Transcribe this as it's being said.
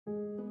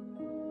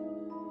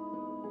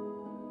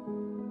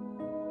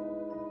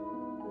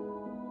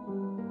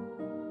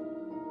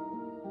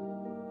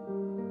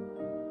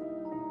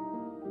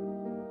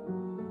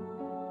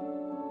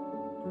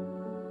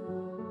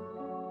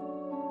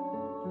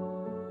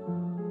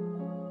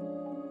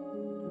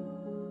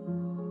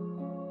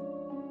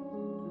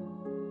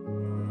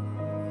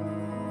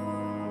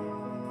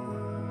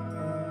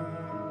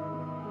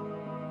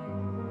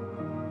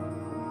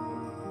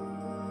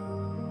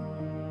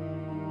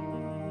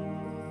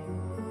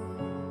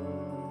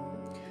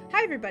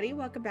Hi everybody,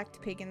 welcome back to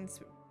Pagan's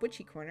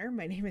Witchy Corner.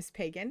 My name is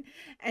Pagan,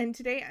 and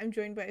today I'm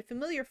joined by a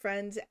familiar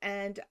friend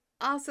and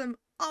awesome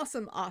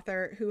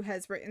author who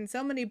has written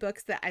so many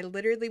books that I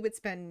literally would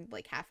spend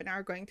like half an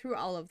hour going through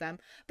all of them.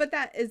 But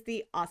that is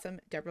the awesome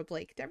Deborah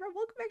Blake. Deborah,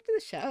 welcome back to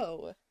the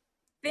show.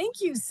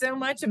 Thank you so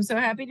much. I'm so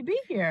happy to be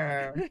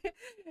here.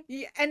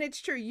 Yeah, and it's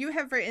true. You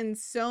have written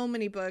so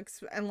many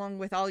books along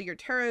with all your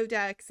tarot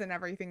decks and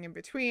everything in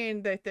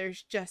between that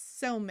there's just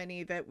so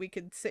many that we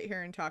could sit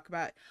here and talk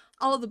about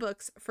all the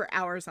books for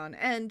hours on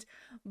end.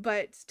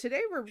 But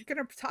today we're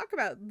going to talk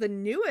about the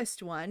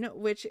newest one,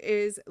 which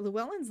is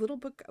Llewellyn's Little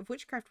Book of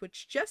Witchcraft,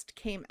 which just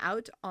came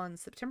out on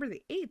September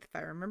the 8th, if I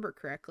remember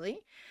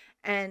correctly.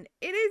 And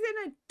it is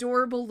an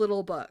adorable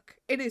little book.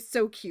 It is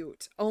so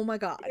cute. Oh my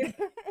God.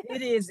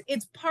 It is.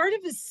 It's part of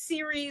a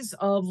series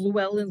of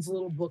Llewellyn's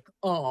Little Book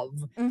of.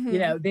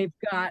 Mm-hmm.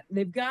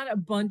 They've got a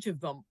bunch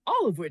of them,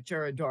 all of which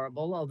are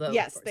adorable. Although, of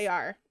Yes, course, they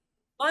are.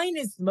 mine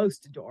is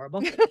most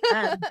adorable.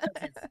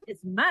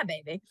 It's my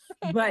baby.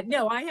 But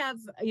no, I have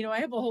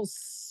a whole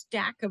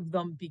stack of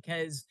them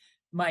because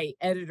my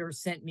editor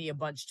sent me a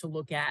bunch to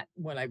look at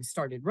when I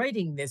started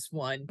writing this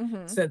one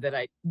Mm-hmm. so that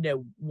I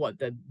know what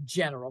the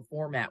general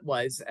format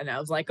was. And I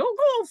was like, oh,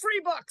 cool,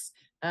 free books.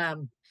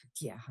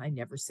 Yeah, I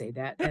never say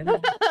that. And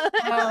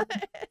um,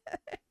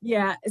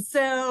 yeah,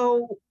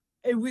 so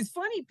it was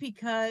funny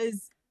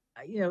because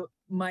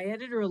my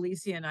editor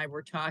Alicia and I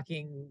were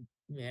talking,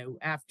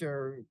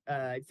 after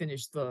I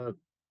finished the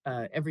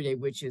Everyday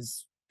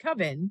Witches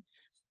Coven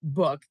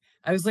book.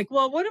 I was like,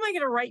 well, what am I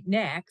going to write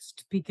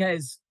next?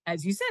 Because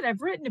as you said,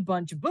 I've written a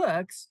bunch of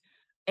books,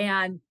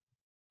 and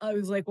I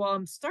was like, well,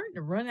 I'm starting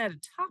to run out of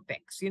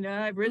topics.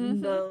 I've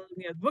written Mm-hmm.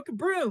 the Book of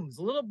Brooms,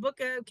 a little book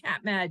of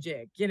cat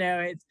magic.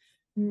 It's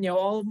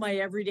all of my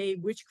everyday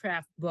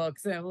witchcraft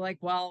books. And I'm like,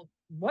 well,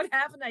 what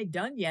haven't I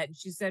done yet? And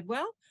she said,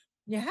 well,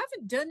 you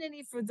haven't done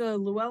any for the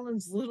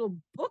Llewellyn's Little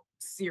Book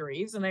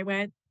series. And I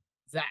went,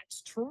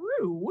 that's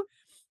true.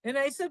 And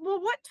I said, well,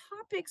 what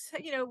topics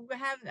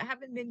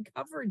haven't been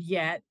covered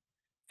yet?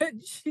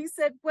 And she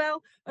said,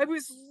 well, I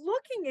was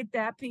looking at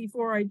that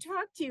before I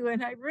talked to you,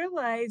 and I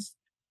realized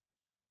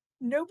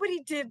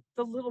nobody did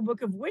the Little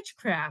Book of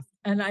Witchcraft.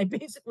 And I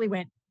basically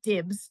went,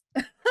 dibs.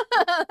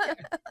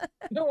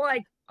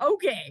 Like,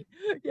 okay,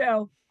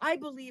 I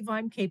believe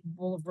I'm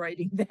capable of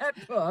writing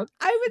that book.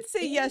 I would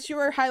say And yes, you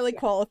are highly yeah,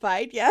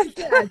 qualified. Yes.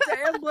 yeah.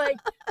 And like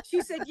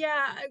she said,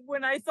 yeah,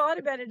 when I thought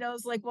about it, I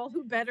was like, well,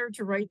 who better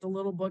to write the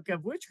Little Book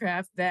of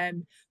Witchcraft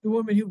than the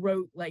woman who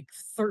wrote like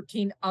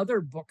 13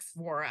 other books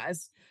for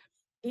us?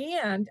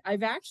 And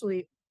I've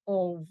actually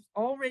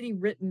already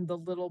written the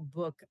Little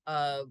Book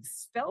of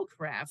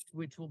Spellcraft,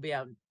 which will be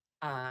out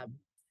uh,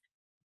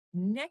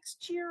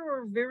 next year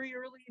or very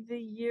early the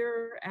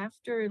year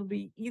after. It'll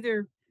be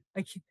either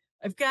like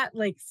I've got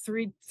like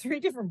three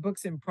different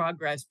books in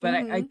progress, but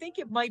I Mm-hmm. think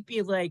it might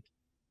be like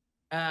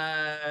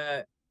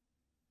uh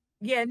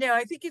yeah, no,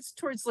 I think it's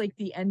towards like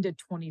the end of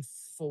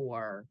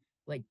 24,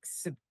 like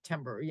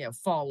September,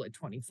 fall of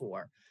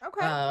 24.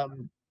 Okay.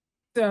 Um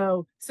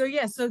so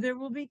yeah, so there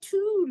will be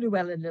two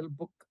Llewellyn Little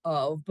Book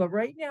of, but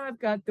right now I've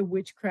got the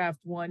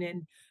witchcraft one,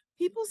 and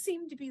people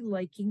seem to be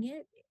liking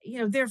it.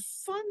 They're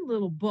fun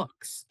little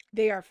books.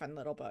 They are fun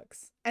little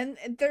books. And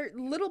they're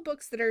little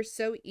books that are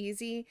so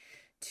easy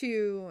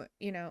to,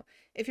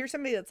 if you're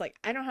somebody that's like,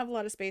 I don't have a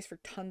lot of space for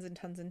tons and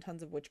tons and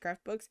tons of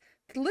witchcraft books,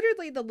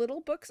 literally the little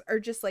books are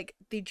just like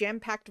the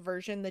jam-packed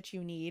version that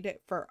you need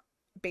for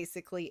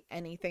basically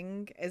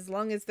anything. As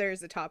long as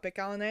there's a topic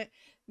on it,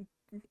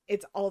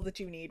 it's all that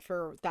you need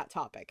for that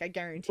topic. I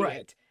guarantee Right.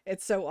 it.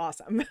 It's so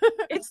awesome.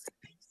 It's the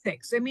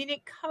basics. I mean,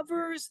 it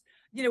covers,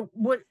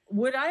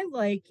 what I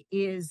like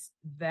is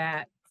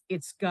that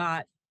it's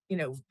got,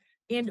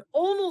 and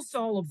almost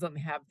all of them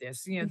have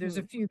this. There's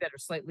a Hmm. few that are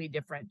slightly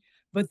different,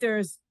 but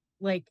there's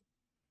like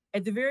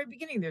at the very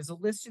beginning, there's a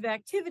list of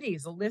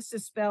activities, a list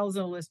of spells,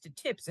 and a list of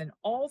tips. And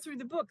all through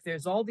the book,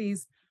 there's all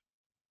these,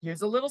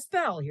 here's a little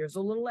spell, here's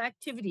a little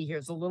activity,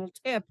 here's a little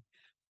tip.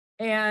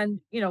 And,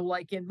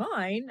 like in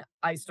mine,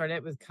 I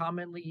started with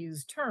commonly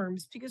used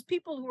terms because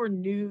people who are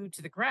new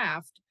to the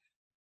craft,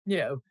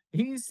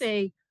 you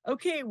say,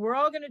 okay, we're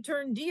all going to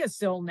turn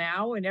Deosil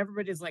now. And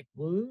everybody's like,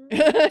 what?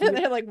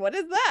 They're like, what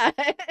is that?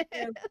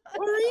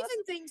 Or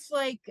even things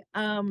like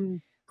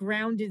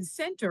ground and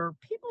center.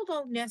 People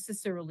don't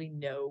necessarily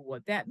know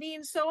what that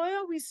means. So I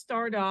always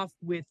start off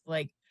with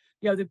like,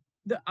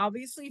 the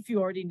obviously, if you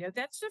already know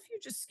that stuff, you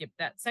just skip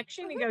that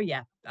section and go,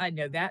 yeah, I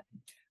know that.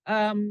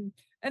 Um,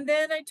 and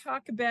then I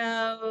talk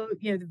about,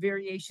 the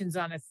variations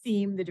on a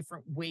theme, the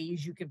different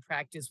ways you can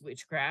practice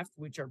witchcraft,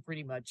 which are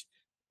pretty much,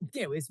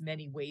 as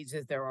many ways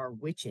as there are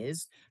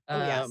witches. Oh,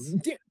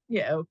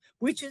 yes.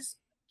 Which is,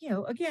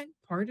 again,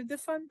 part of the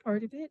fun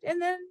part of it.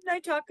 And then I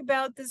talk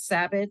about the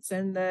Sabbats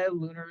and the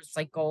lunar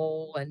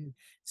cycle and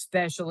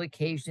special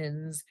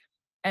occasions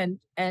and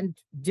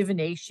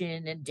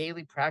divination and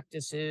daily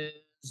practices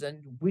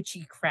and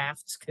witchy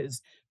crafts, because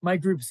my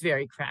group's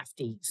very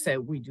crafty, so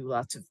we do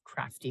lots of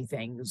crafty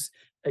things,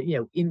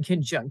 in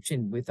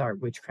conjunction with our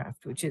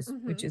witchcraft, which is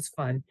Hmm. which is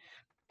fun.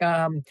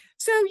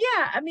 So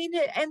yeah, I mean,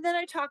 and then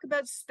I talk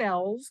about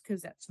spells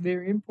because that's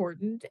very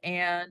important.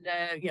 And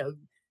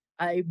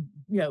I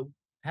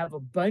have a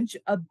bunch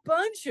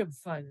of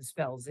fun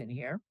spells in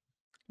here.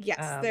 Yes,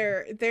 Um,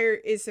 there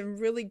is some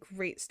really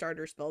great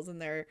starter spells in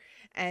there,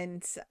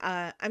 and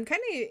I'm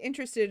kind of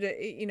interested.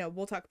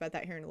 We'll talk about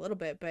that here in a little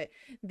bit, but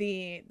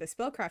the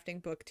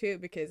spellcrafting book too,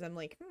 because I'm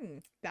like,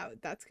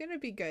 that's gonna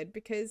be good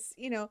because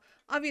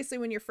obviously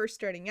when you're first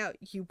starting out,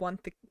 you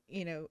want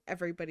the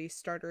everybody's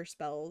starter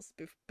spells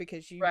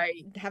because you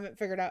right. haven't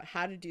figured out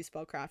how to do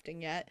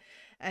spellcrafting yet,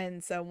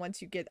 and so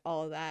once you get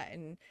all of that,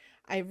 and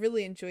I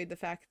really enjoyed the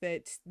fact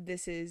that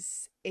this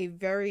is a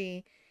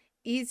very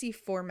easy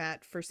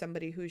format for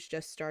somebody who's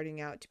just starting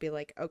out to be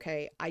like,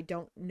 okay, I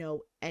don't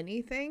know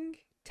anything.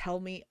 Tell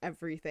me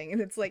everything. And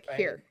it's like, Right.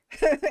 here,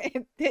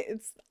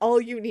 it's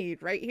all you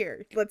need right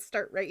here. Let's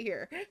start right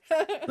here.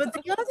 But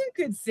the other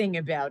good thing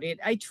about it,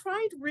 I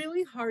tried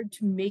really hard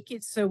to make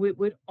it so it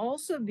would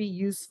also be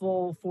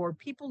useful for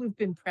people who've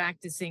been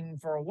practicing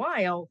for a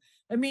while.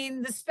 I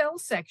mean, the spell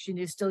section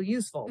is still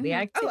useful. The Oh,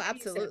 activity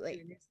absolutely.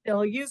 section is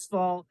still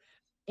useful.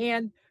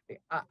 And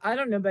I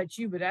don't know about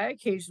you, but I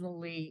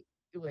occasionally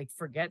like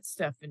forget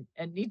stuff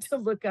and need to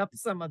look up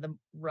some of the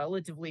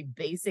relatively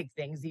basic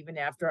things even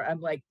after I'm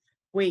like,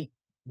 wait,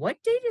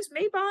 what date is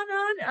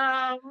Maybon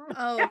on?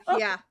 Oh,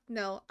 yeah.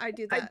 No, I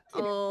do I that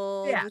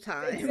all yeah, the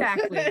time.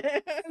 exactly.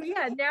 So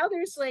yeah, now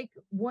there's like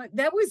one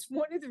that was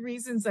one of the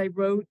reasons I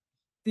wrote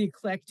the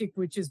Eclectic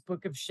Witches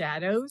Book of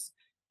Shadows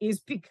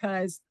is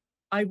because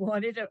I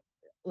wanted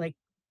like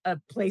a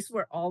place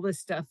where all the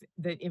stuff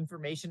that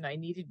information I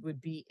needed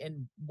would be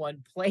in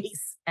one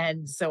place.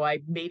 And so I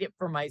made it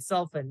for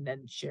myself and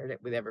then shared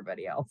it with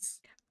everybody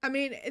else. I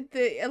mean,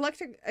 the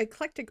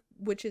Eclectic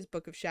Witches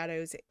Book of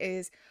Shadows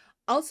is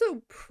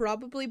also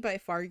probably by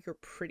far your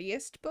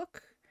prettiest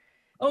book.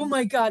 Oh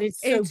my God, it's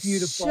so It's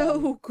beautiful.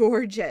 so It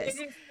gorgeous.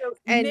 is so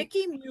And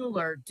Mickey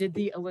Mueller did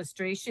the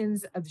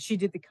illustrations she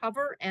did the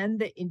cover and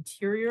the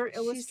interior she's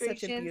such a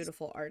illustrations.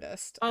 beautiful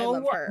artist. I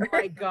love Oh her.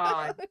 my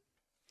God.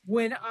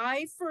 When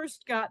I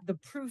first got the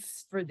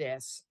proofs for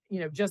this,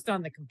 just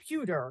on the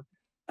computer,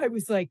 I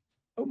was like,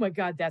 oh my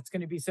God, that's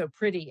going to be so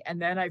pretty.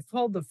 And then I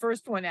pulled the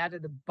first one out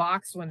of the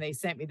box when they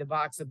sent me the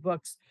box of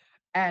books,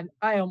 and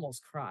I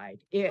almost cried.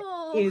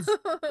 Oh. It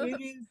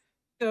is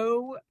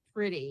so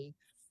pretty.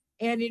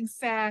 And in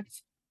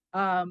fact,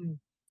 um,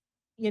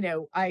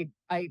 I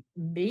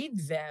made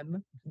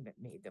them.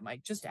 I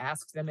just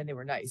asked them and they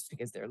were nice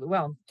because they're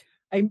Llewellyn.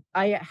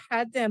 I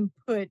had them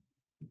put,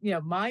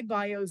 my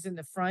bio's in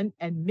the front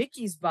and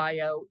Mickey's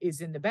bio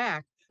is in the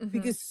back Hmm.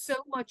 because so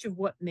much of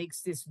what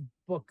makes this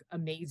book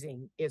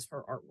amazing is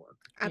her artwork.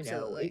 It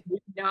Absolutely.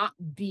 would not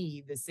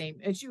be the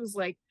same. And she was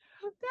like,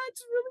 "Oh,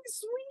 that's really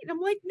sweet." I'm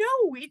like,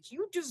 no,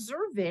 you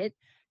deserve it.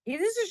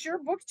 This is your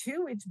book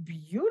too. It's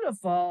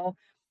beautiful.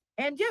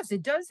 And yes,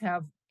 it does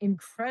have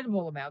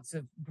incredible amounts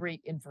of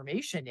great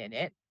information in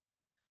it,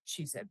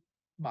 she said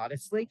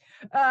modestly.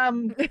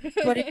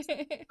 But it's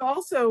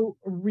also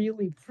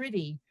really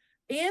pretty.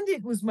 And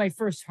it was my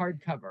first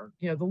hardcover.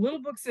 The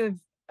little books of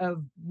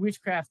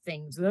witchcraft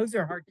things, those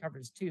are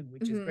hardcovers too,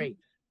 which is Hmm. great.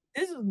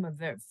 This was my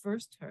very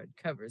first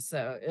hardcover,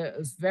 so it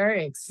was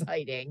very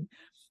exciting.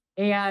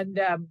 And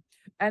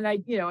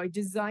I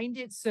designed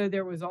it so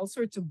there was all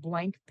sorts of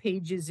blank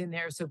pages in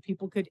there so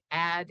people could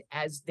add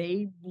as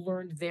they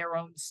learned their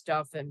own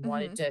stuff and Hmm.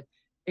 wanted to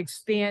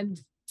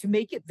expand to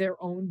make it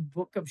their own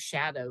book of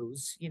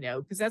shadows,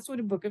 because that's what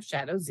a book of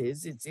shadows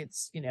is.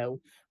 It's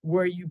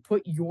where you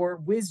put your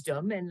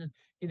wisdom. And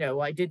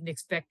I didn't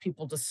expect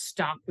people to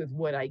stop with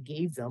what I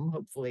gave them.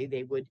 Hopefully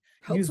they would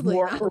use Hopefully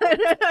more not.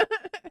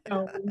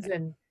 tones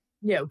and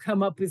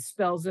come up with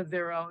spells of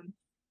their own.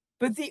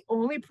 But the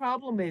only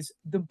problem is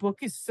the book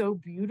is so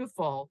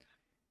beautiful.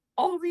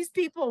 All these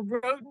people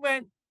wrote and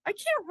went, I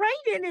can't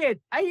write in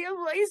it.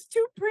 It's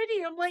too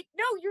pretty. I'm like,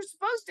 no, you're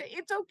supposed to.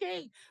 It's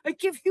okay. I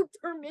give you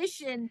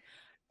permission.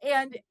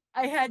 And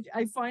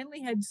I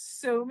finally had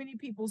so many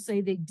people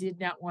say they did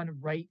not want to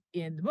write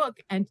in the book.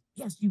 And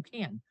yes, you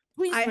can.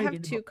 Please I write have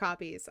in the two book.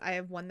 copies. I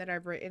have one that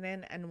I've written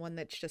in and one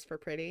that's just for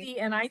pretty. See,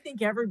 and I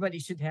think everybody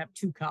should have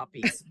two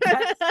copies.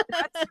 That's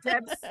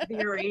Deb's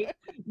theory.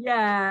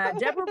 Yeah,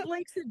 Deborah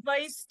Blake's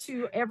advice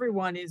to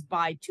everyone is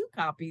buy two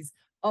copies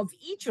of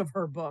each of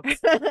her books.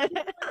 Give one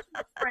to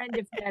a friend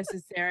if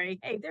necessary.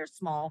 Hey, they're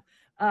small.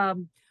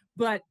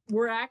 But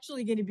we're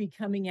actually going to be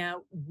coming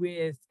out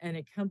with an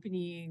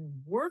accompanying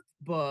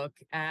workbook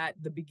at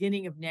the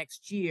beginning of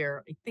next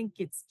year. I think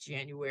it's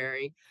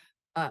January.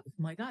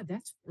 My God,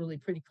 that's really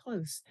pretty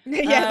close.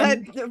 Yeah,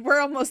 Um, we're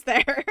almost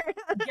there.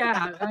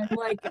 yeah, I'm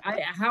like,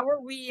 how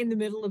are we in the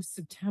middle of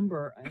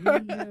September? I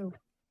don't know.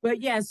 But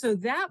yeah, so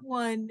that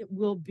one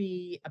will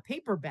be a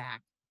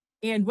paperback.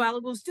 And while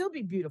it will still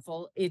be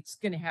beautiful, it's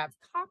going to have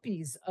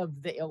copies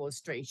of the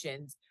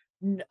illustrations.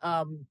 N-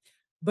 Um,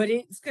 but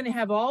it's going to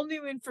have all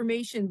new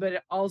information,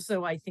 but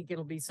also I think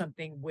it'll be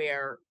something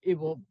where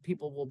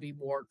people will be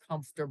more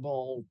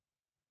comfortable,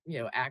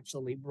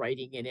 actually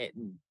writing in it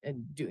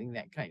and doing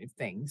that kind of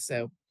thing.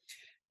 So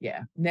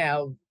yeah,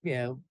 now,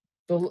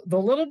 The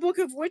Little Book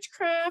of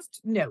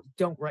Witchcraft. No,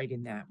 don't write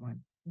in that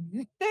one.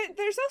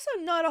 There's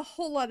also not a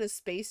whole lot of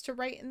space to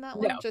write in that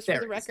No, one, just for there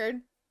the is. record.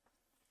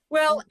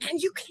 Well, and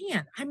you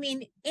can. I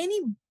mean, any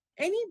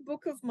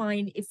book of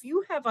mine, if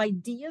you have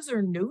ideas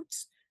or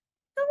notes,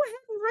 go ahead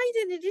and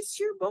write in it. It's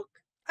your book,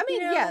 I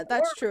mean, yeah, or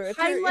that's true. If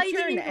you're an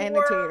highlighting, or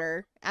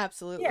annotator, yeah,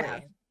 absolutely. yeah.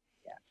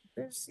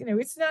 There's,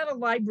 it's not a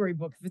library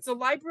book. If it's a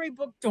library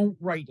book, don't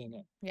write in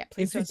it. Yeah,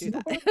 please If don't it's do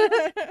your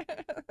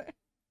that.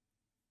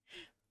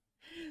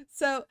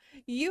 So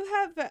you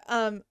have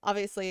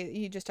obviously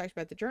you just talked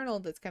about the journal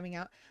that's coming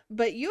out,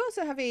 but you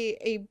also have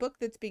a book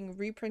that's being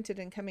reprinted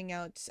and coming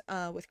out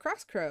with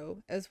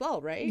Crosscrow as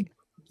well, right?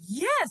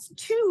 Yes,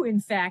 two, in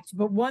fact,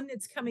 but one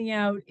that's coming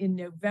out in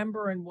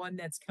November and one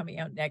that's coming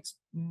out next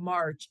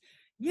March.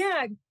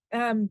 Yeah,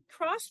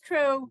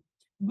 Crosscrow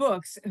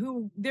Books,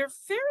 who they're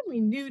fairly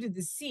new to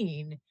the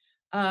scene,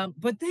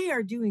 but they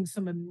are doing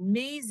some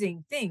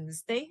amazing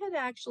things. They had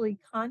actually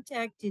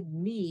contacted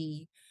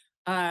me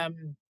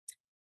um,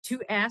 to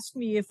ask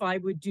me if I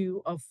would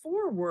do a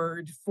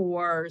foreword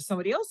for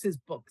somebody else's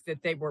book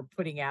that they were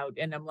putting out.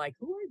 And I'm like,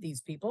 who are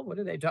these people? What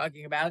are they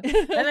talking about?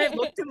 And I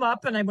looked them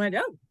up and I went,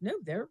 oh, no,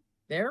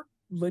 they're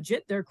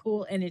legit. They're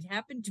cool. And it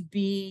happened to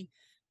be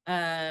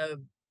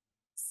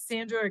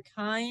Sandra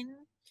Kine.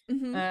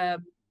 Hmm.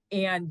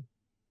 And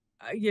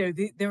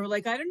they were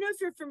like, I don't know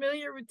if you're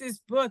familiar with this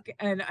book.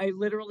 And I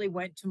literally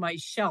went to my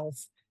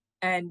shelf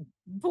and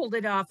pulled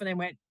it off. And I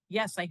went,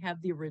 yes, I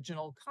have the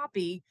original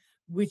copy,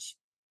 which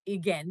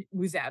again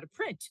was out of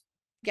print.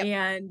 Yep.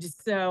 And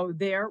so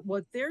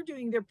what they're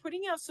doing, they're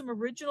putting out some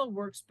original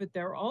works, but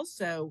they're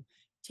also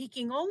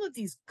taking all of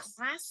these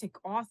classic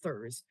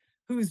authors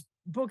whose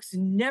books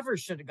never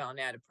should have gone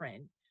out of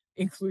print,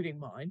 including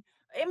mine.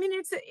 I mean,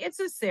 it's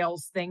a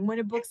sales thing. When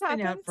a It book's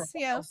been out for a happens,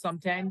 yeah. while,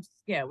 sometimes,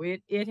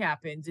 it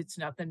happens. It's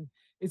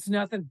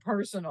nothing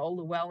personal.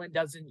 Llewellyn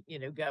doesn't,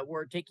 go,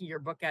 we're taking your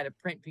book out of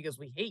print because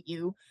we hate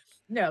you.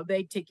 No,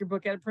 they take your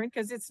book out of print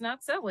because it's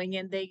not selling,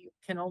 and they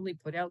can only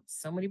put out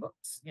so many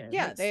books.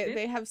 Yeah,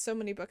 they have so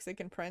many books they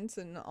can print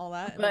and all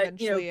that, and But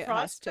eventually it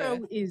has to.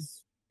 Crossbow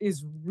is Yeah.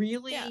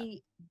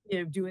 really,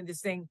 doing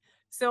this thing.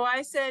 So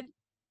I said,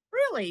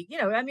 really,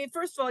 I mean,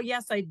 first of all,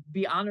 yes, I'd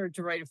be honored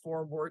to write a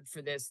foreword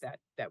for this. That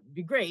would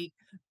be great.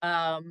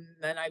 And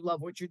I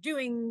love what you're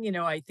doing.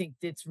 I think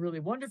it's really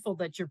wonderful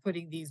that you're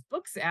putting these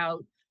books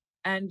out.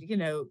 And,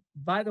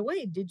 by the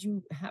way, did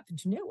you happen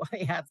to know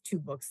I have two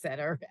books that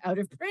are out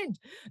of print?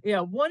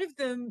 One of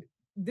them,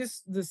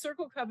 the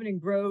Circle, Coven,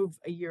 and Grove,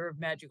 A Year of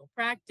Magical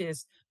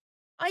Practice,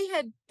 I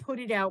had put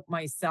it out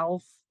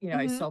myself.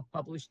 I Hmm.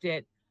 self-published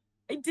it.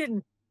 I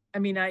didn't. I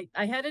mean, I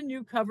had a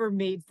new cover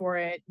made for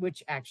it,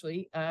 which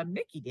actually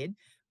Mickey did,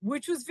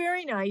 which was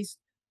very nice.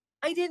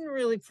 I didn't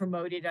really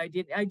promote it.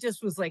 I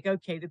just was like,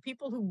 okay, the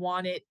people who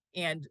want it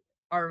and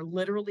are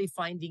literally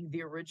finding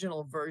the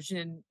original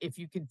version. If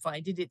you can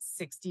find it, it's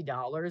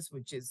 $60,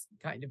 which is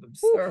kind of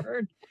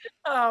absurd.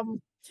 I'm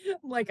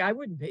like, I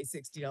wouldn't pay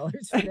 $60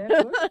 for that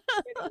book.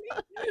 Are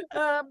you kidding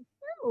me?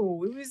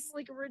 No, it was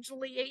like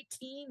originally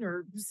 18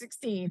 or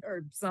 16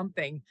 or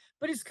something,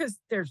 but it's because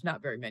there's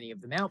not very many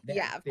of them out there,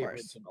 Yeah, of the course.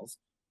 originals.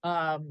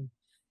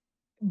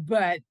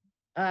 But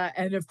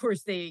and of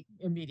course they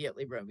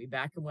immediately wrote me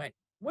back and went,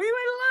 we would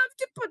love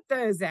to put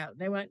those out. And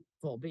they went,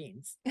 full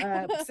beans. So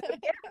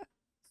yeah,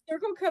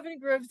 Circle, Coven,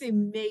 and Grove, they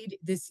made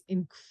this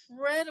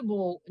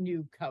incredible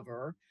new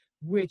cover,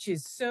 which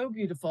is so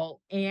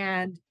beautiful.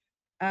 And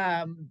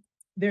um,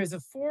 there's a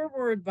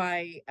foreword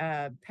by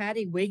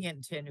Patty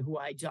Wigginton, who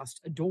I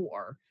just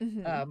adore.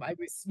 Hmm. I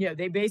was,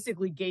 they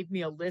basically gave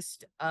me a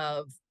list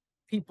of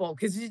people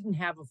because it didn't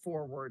have a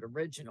foreword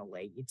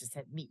originally; it just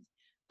had me.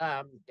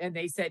 And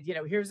they said,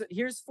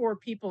 here's four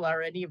people.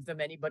 Are any of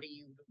them anybody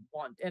you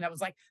want? And I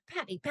was like,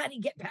 Patty,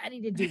 get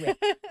Patty to do it.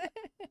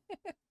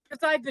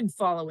 Because I've been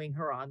following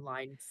her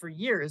online for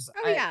years.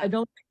 Oh I yeah.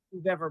 don't think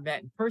we've ever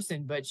met in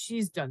person, but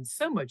she's done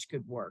so much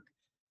good work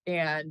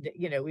and,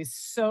 is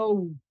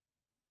so,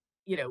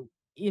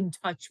 in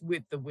touch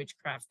with the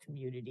witchcraft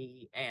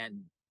community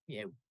and,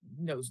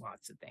 knows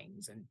lots of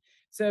things. And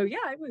so, yeah,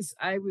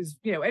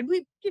 and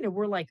we,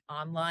 we're like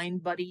online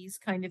buddies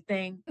kind of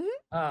thing.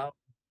 Hmm.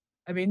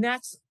 I mean,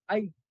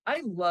 I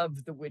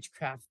love the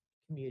witchcraft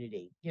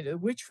community, the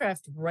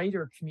witchcraft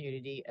writer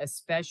community,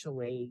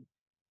 especially,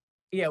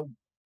 you know,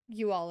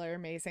 You all are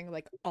amazing,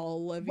 like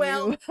all of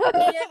well, you.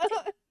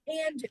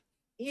 and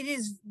it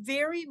is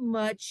very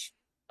much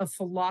a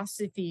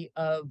philosophy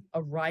of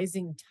a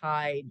rising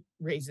tide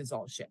raises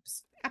all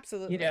ships. You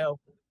Absolutely. know,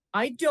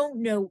 I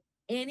don't know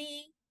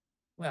any,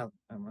 well,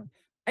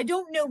 I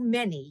don't know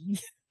many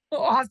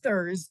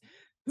authors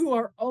who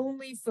are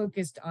only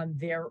focused on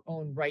their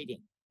own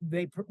writing.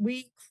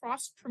 We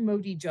cross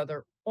promote each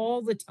other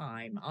all the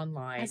time As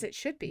online. it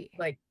should be.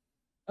 Like,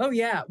 oh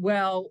yeah,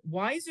 well,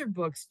 Wiser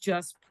Books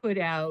just put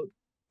out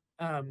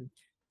um,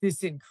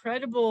 this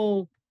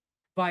incredible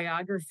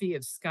biography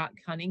of Scott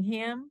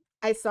Cunningham.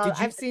 Did you?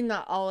 I've seen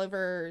that all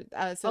over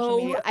social Oh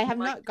media. I have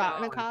my not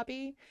gotten a God.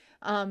 copy,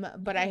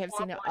 but I You have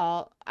seen want it one?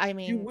 all. I You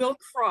mean, will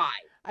cry.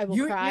 I will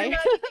You're cry. not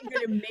even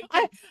going to make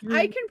I it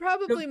I through can the.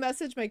 probably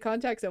message my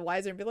contacts at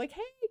Wiser and be like,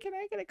 "Hey, can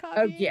I get a Oh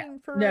copy yeah,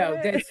 and promote no,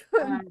 it?" that's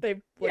And they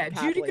yeah. would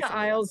happily Judica send me one.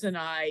 Isles and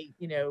I,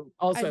 I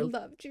also,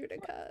 love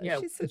Judica.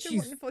 She's such a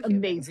she's wonderful human.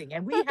 amazing,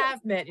 and we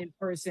have met in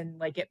person.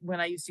 Like when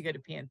I used to go to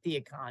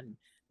PantheaCon,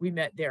 we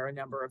met there a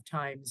number of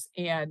times,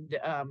 and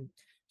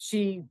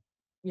she,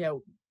 you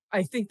know,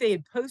 I think they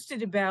had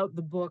posted about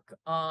the book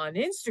on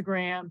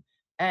Instagram,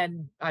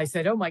 and I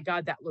said, "Oh my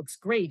God, that looks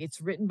great! It's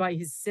written by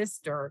his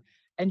sister."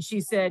 And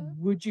she said, Aw.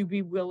 "Would you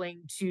be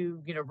willing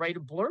to, write a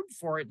blurb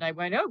for it?" And I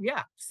went, "Oh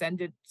yeah,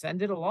 send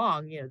it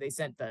along." They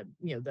sent the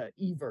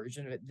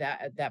e-version of it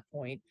that at that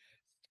point.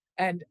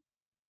 And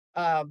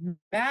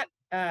Matt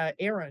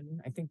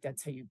Aaron, I think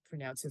that's how you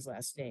pronounce his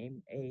last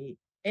name,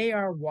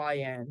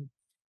 Aryn,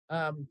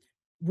 um,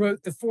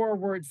 wrote the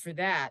foreword for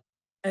that,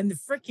 and the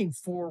freaking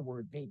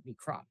foreword made me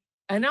cry.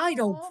 And I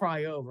don't Aw.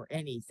 cry over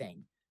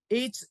anything.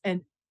 It's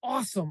an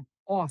awesome,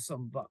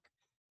 awesome book.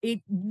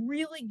 It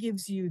really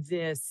gives you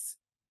this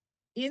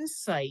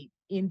insight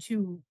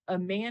into a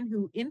man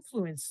who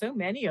influenced so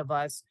many of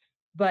us,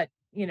 but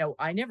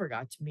I never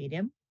got to meet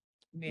him.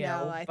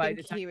 No, I By think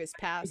the time he was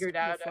I passed figured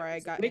out I before I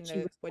was a got witch, he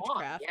into was gone.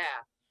 witchcraft. Yeah.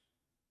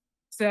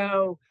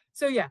 So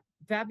yeah,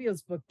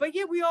 fabulous book. But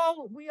yeah, we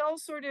all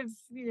sort of,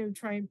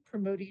 try and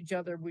promote each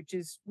other, which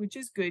is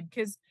good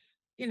because,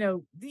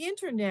 the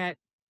internet,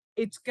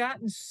 it's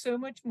gotten so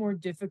much more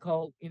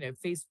difficult,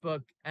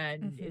 Facebook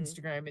and Hmm.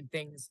 Instagram and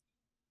things,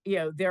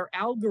 their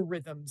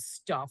algorithm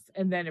stuff.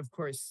 And then of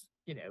course,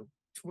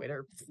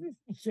 Twitter.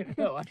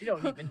 I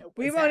don't even know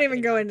We what's won't even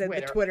happening go on into the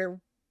Twitter. Twitter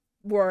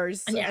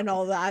wars Yeah. and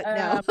all that.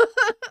 No. Um,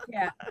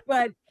 yeah,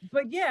 but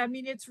yeah, I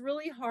mean, it's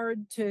really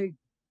hard to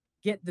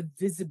get the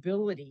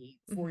visibility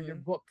for your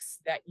Hmm. books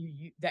that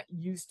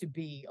used to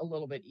be a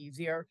little bit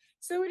easier.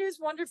 So it is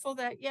wonderful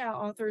that yeah,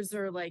 authors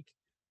are like,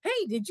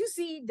 "Hey, did you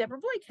see Deborah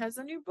Blake has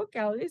a new book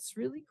out? It's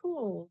really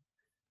cool."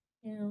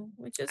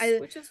 Which is I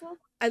which is well.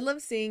 I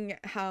love seeing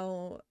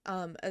how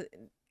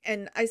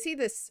and I see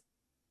this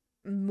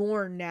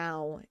more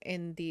now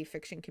in the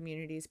fiction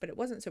communities, but it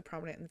wasn't so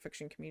prominent in the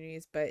fiction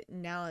communities, but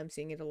now I'm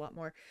seeing it a lot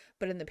more.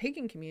 But in the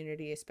pagan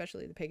community,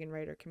 especially the pagan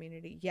writer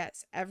community,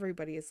 yes,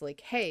 everybody is like,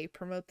 hey,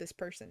 promote this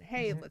person.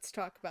 Hey, Mhm. let's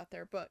talk about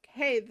their book.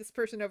 Hey, this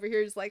person over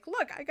here is like,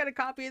 look, I got a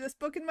copy of this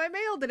book in my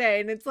mail today.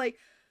 And it's like,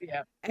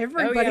 Yeah. Oh yeah.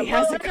 everybody Well,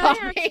 has a and I copy.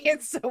 actually,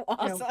 It's so you know,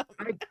 awesome.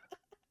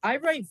 I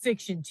write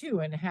fiction too,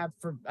 and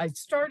I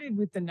started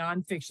with the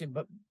nonfiction,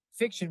 but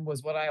fiction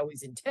was what I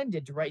always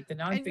intended to write. The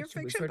And your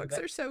nonfiction was fiction sort of books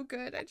a are so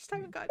good. I just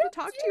haven't gotten to thank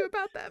talk to you you.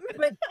 about them.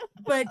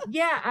 But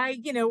yeah,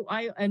 I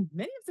and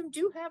many of them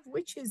do have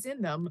witches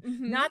in them.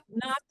 Hmm. Not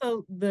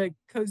the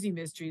cozy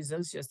mysteries;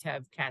 those just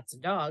have cats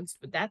and dogs.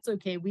 But that's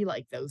okay. We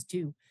like those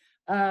too.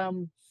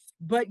 Um,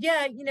 but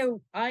yeah,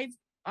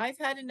 I've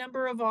had a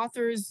number of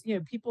authors,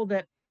 people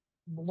that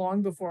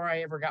long before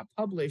I ever got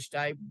published,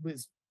 I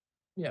was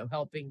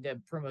helping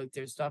to promote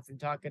their stuff and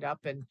talk it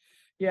up, and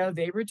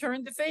they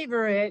returned the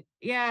favor.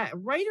 Yeah,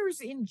 writers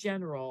in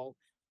general.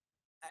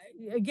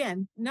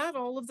 Again, not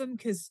all of them,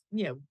 because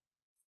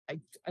I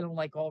don't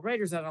like all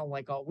writers. I don't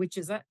like all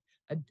witches.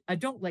 I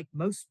don't like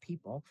most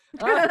people.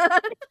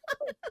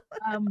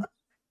 Um,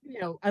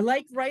 I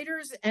like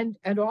writers and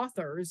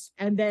authors,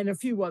 and then a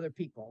few other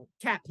people,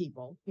 cat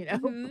people,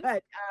 Hmm.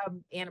 but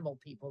animal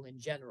people in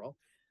general.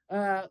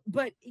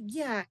 But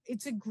yeah,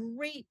 it's a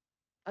great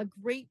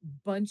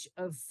bunch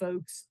of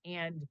folks,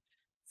 and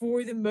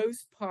for the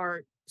most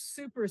part,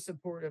 super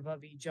supportive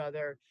of each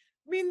other.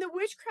 I mean, the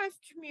witchcraft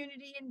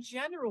community in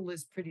general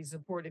is pretty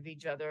supportive of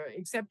each other,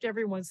 except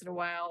every once in a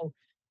while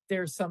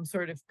there's some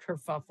sort of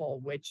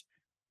kerfuffle, which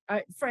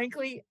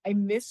frankly, I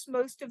miss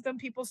most of them.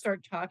 People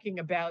start talking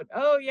about,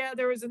 oh yeah,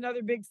 there was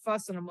another big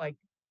fuss, and I'm like,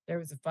 there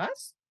was a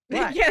fuss?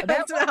 What Yeah, about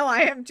that's what? how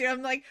I am too.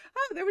 I'm like,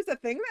 oh, there was a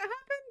thing that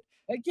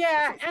Like, yeah,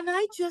 happened. and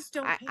I just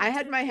don't pay I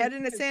had my attention head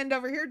in the because sand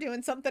over here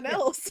doing something yeah,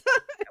 else.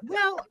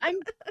 well,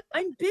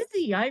 I'm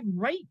busy. I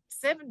write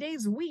 7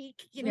 days a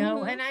week, Hmm.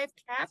 and I have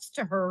cats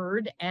to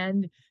herd,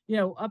 and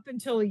up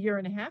until a year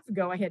and a half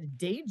ago, I had a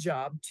day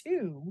job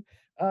too.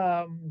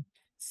 Um,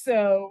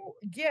 so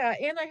yeah,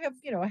 and I have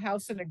a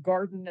house and a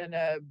garden and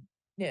a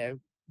you know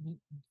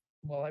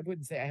well, I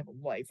wouldn't say I have a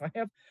life. I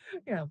have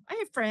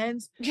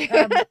friends.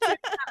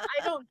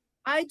 So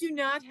I do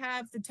not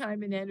have the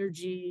time and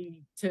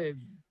energy to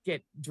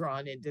get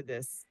drawn into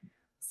this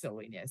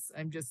silliness.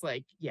 I'm just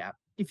like, yeah,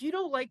 if you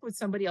don't like what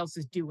somebody else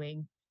is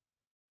doing,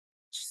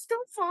 just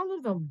don't follow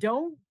them.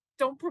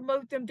 Don't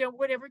promote them. Don't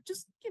whatever.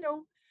 Just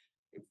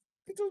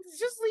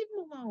leave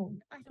them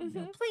alone. I don't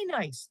know. Hmm. Play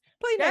nice.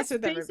 Play nice That's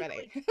with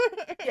basically,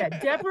 everybody. yeah,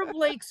 Deborah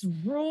Blake's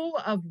rule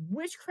of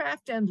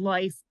witchcraft and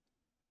life: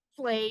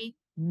 play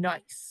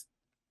nice.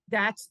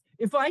 That's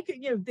if I could,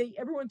 they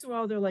every once in a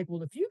while they're like,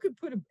 well, if you could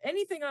put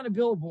anything on a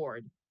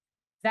billboard,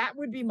 that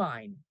would be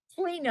mine.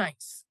 Play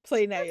nice.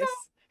 Play That's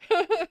nice.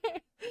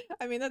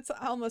 I mean, that's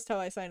almost how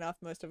I sign off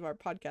most of our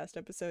podcast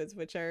episodes,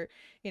 which are,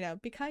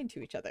 be kind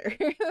to each other.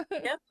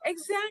 Yep,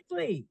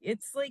 exactly.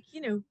 It's like,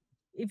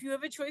 if you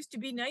have a choice to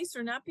be nice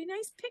or not be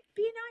nice, pick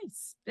be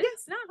nice. Yeah.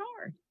 It's not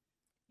hard.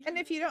 And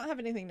if you don't have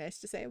anything nice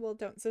to say, well,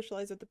 don't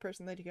socialize with the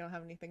person that you don't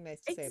have anything nice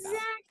to say about.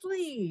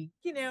 Exactly.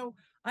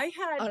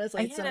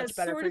 Honestly, I it's so had a much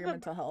better sort for of your a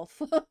mental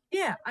health.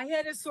 yeah, I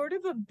had a sort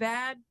of a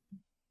bad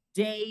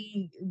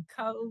day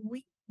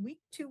week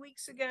 2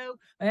 weeks ago.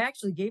 I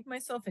actually gave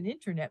myself an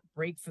internet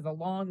break for the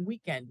long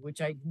weekend, which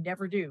I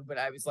never do, but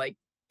I was like,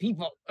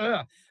 people,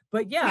 ugh.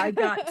 But yeah, I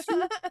got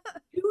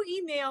two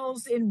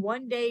emails in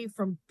one day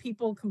from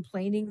people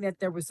complaining that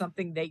there was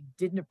something they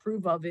didn't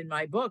approve of in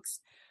my books.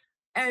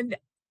 And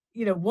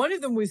one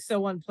of them was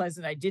so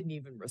unpleasant I didn't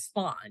even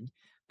respond.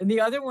 And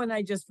the other one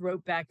I just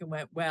wrote back and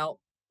went, well,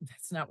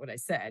 that's not what I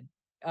said.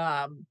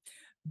 Um,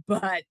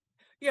 but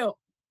you know,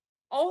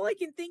 all I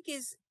can think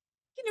is,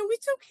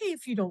 it's okay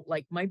if you don't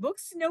like my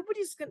books.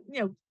 Nobody's going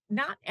to,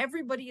 not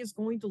everybody is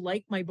going to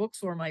like my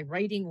books or my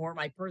writing or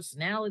my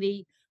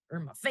personality or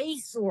my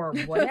face or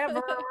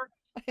whatever.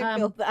 I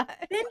feel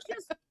that.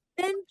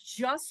 Then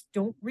just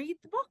don't read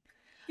the book.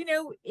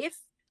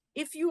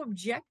 If you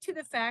object to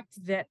the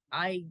fact that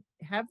I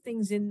have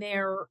things in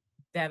there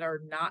that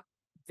are not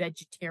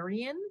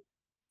vegetarian,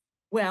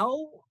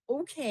 well,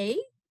 okay,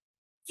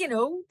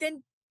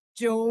 then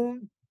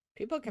don't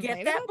People get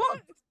complain that about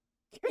book. that?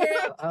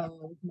 Yeah.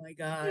 Oh my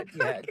God.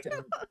 Yeah.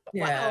 Don't.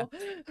 Yeah. Wow.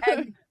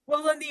 And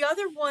well, and the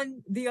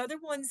other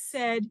one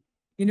said,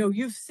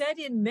 you've said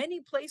in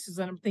many places,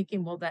 and I'm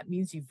thinking, well, that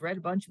means you've read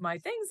a bunch of my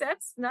things.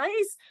 That's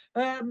nice.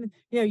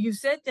 You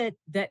said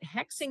that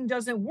hexing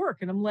doesn't work.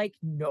 And I'm like,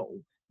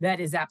 no, that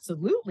is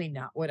absolutely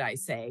not what I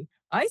say.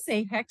 I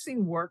say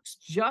hexing works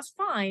just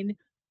fine.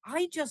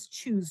 I just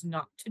choose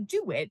not to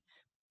do it.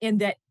 And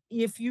that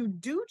if you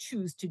do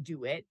choose to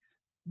do it,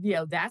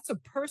 that's a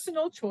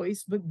personal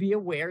choice, but be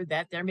aware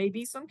that there may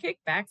be some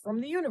kickback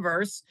from the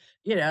universe,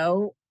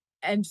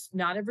 and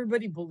not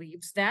everybody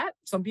believes that.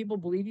 Some people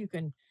believe you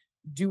can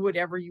do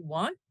whatever you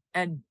want.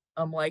 And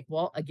I'm like,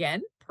 well,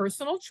 again,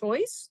 personal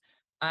choice.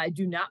 I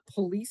do not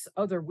police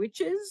other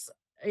witches.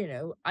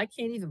 I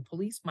can't even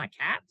police my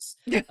cats.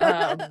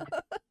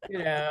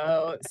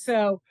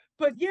 So,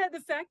 but yeah, the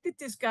fact that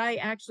this guy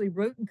actually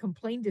wrote and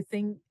complained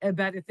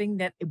about a thing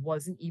that it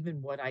wasn't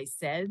even what I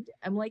said.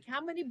 I'm like,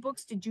 how many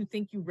books did you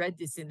think you read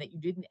this in that you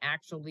didn't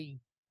actually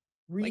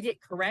read Like, it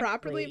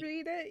properly correctly?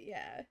 read it?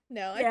 Yeah.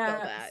 No, I feel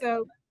Yeah. that.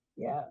 So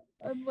yeah,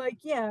 I'm like,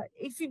 yeah,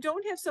 if you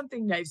don't have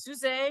something nice to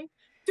say,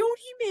 don't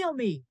email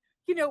me.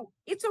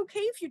 It's okay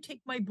if you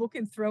take my book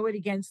and throw it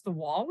against the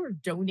wall or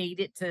donate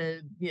it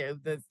to,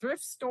 the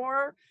thrift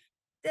store.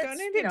 That's,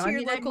 Donate it to I your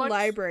mean, I local much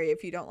library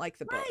if you don't like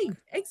the right, book.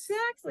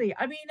 exactly.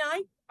 I mean,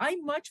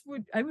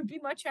 I would be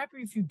much happier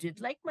if you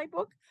did like my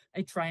book.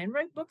 I try and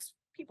write books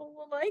people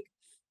will like.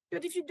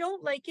 But if you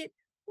don't like it,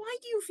 why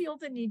do you feel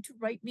the need to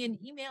write me an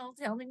email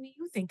telling me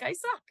you think I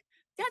suck?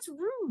 That's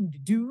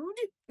rude, dude.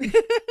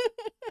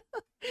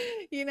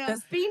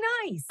 Just be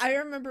nice. I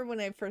remember when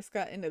I first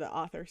got into the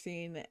author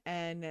scene,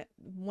 and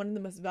one of the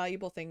most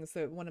valuable things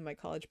that one of my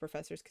college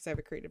professors, because I have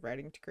a creative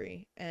writing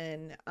degree,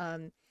 and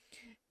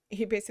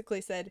he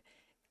basically said,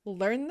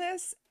 learn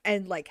this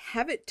and like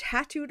have it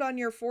tattooed on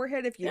your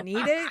forehead if you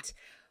need it.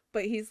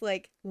 But he's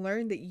like,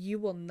 learn that you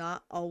will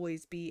not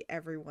always be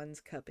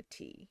everyone's cup of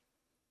tea.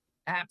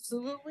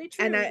 Absolutely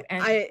true. And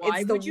Why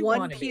it's the would you one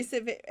want to be? piece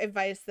of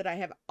advice that I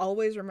have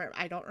always remembered.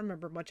 I don't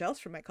remember much else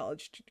from my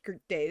college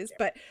days,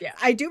 but Yeah.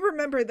 I do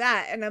remember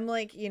that. And I'm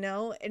like,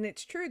 and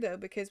it's true though,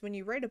 because when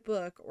you write a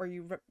book or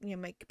you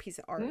make a piece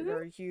of art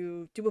or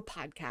you do a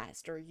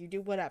podcast or you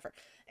do whatever,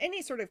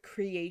 any sort of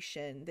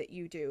creation that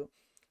you do,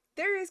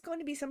 there is going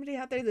to be somebody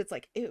out there that's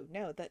like, ew,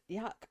 no, that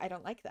yuck, I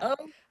don't like that.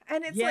 Oh,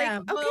 And it's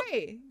yeah. like,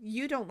 okay,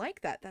 you don't like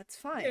that. That's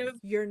fine.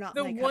 You're not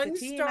The my cup of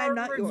tea and I'm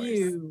not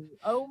review.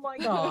 Oh my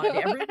God.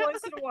 Every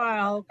once in a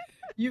while,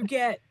 you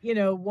get,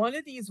 one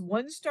of these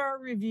 1-star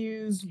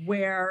reviews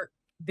where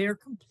they're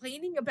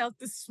complaining about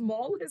the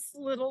smallest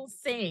little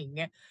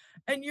thing.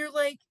 And you're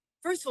like,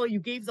 first of all, you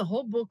gave the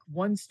whole book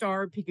 1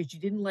 star because you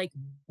didn't like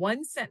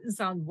one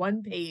sentence on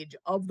one page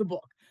of the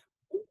book.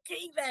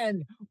 Okay,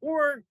 then.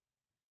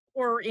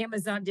 Or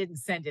Amazon didn't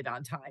send it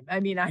on time. I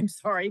mean, I'm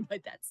sorry,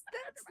 but that's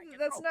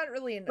not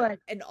really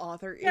an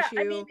author yeah, issue.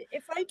 I mean,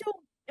 if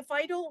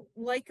I don't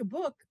like a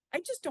book,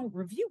 I just don't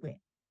review it.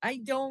 I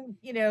don't,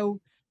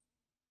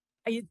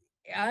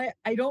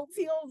 I don't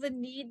feel the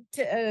need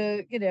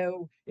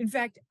to, in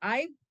fact,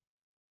 I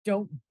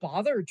don't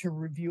bother to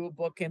review a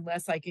book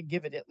unless I can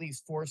give it at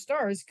least 4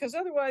 stars, because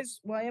otherwise,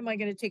 why am I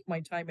going to take my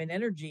time and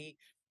energy?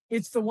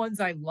 It's the ones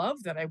I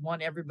love that I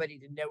want everybody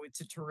to know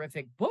it's a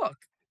terrific book.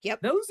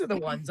 Yep. Those are the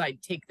ones I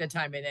take the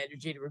time and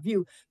energy to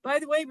review. By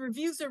the way,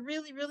 reviews are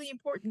really, really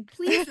important.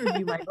 Please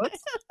review my books,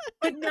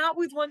 but not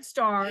with 1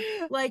 star.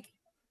 Like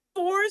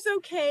 4 is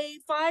okay,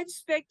 5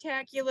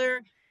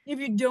 spectacular. If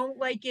you don't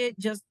like it,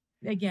 just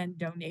again,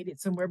 donate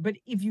it somewhere. But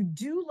if you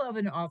do love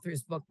an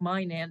author's book,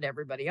 mine and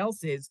everybody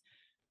else's,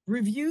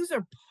 reviews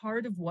are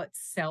part of what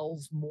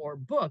sells more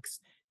books.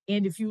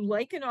 And if you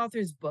like an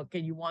author's book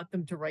and you want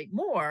them to write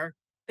more,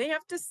 they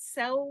have to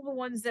sell the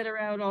ones that are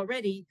out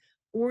already,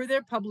 or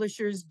their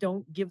publishers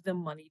don't give them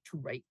money to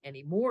write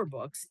any more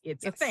books.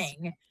 It's a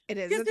thing. It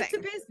is because a it's a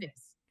thing.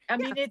 business. I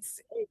mean,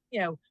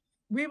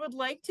 we would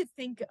like to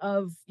think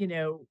of,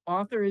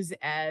 authors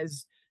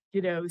as,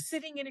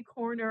 sitting in a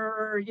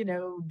corner,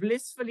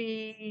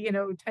 blissfully,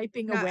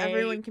 typing Not away.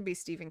 everyone can be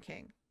Stephen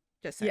King.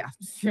 Just saying.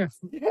 Yeah.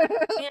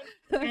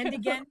 and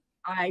again,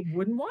 I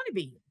wouldn't want to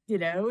be.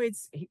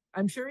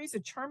 I'm sure he's a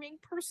charming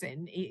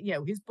person.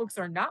 His books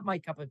are not my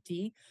cup of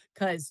tea,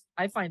 because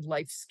I find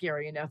life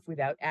scary enough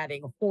without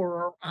adding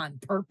horror on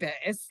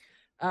purpose.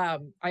 I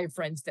have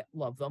friends that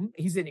love them.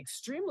 He's an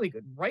extremely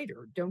good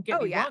writer. Don't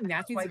get me wrong.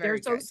 That's why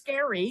they're so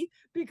scary,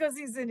 because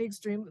he's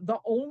the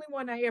only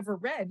one I ever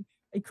read,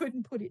 I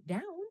couldn't put it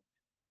down.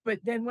 But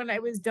then when I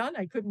was done,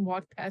 I couldn't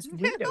walk past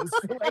windows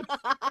for like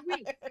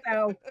weeks.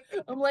 So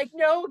I'm like,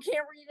 no,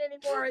 can't read any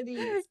more of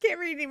these. Can't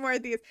read any more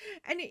of these.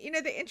 And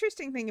the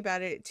interesting thing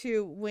about it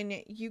too,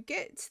 when you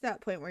get to that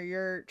point where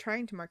you're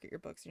trying to market your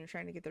books and you're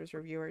trying to get those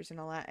reviewers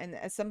and all that, and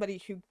as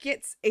somebody who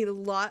gets a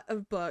lot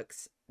of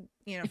books,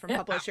 from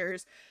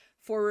publishers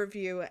for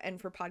review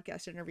and for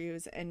podcast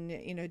interviews and,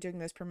 doing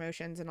those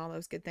promotions and all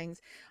those good things,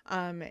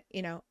 and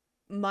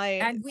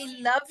we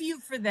love you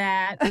for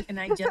that. Can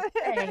I just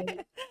say,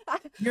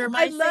 you're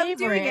my favorite. I love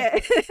doing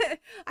it.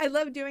 I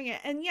love doing it.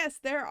 And yes,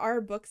 there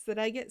are books that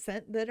I get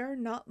sent that are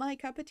not my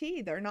cup of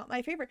tea. They're not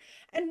my favorite.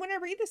 And when I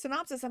read the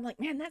synopsis, I'm like,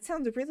 man, that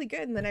sounds really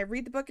good. And then I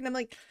read the book and I'm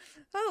like,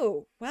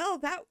 oh, well,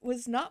 that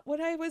was not what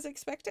I was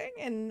expecting.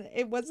 And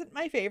it wasn't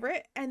my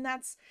favorite. And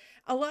that's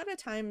a lot of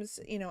times,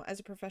 as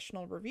a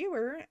professional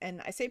reviewer,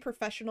 and I say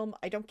professional,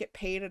 I don't get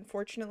paid.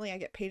 Unfortunately, I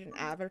get paid in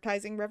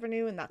advertising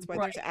revenue. And that's why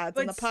there's ads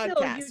on the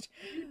podcast.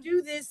 You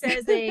do this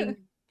as a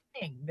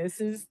thing. This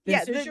is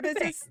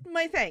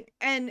my thing.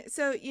 And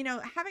so,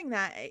 having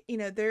that,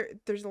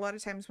 there's a lot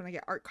of times when I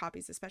get art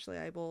copies, especially,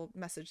 I will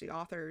message the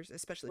authors,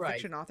 especially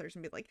fiction authors,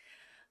 and be like,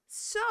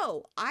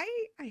 so I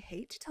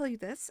hate to tell you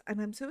this,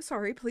 and I'm so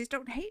sorry, please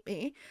don't hate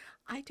me.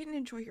 I didn't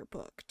enjoy your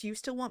book. Do you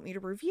still want me to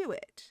review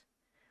it?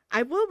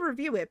 I will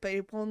review it, but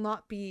it will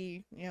not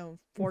be,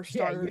 4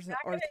 stars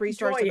or 3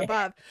 stars and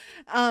above.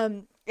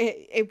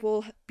 It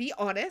will be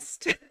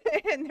honest.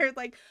 And they're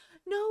like,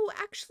 no,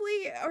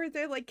 actually, or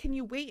they're like, can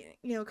you wait,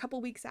 a couple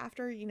weeks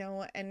after,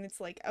 and it's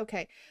like,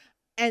 okay.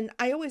 And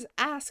I always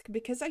ask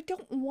because I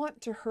don't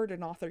want to hurt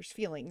an author's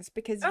feelings,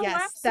 because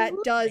yes, absolutely.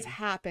 That does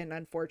happen,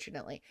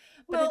 unfortunately.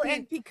 But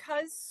and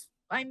because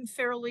I'm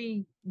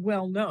fairly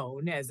well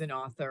known as an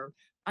author,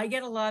 I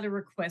get a lot of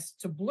requests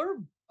to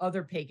blurb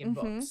other pagan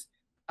books.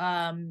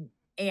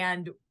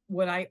 And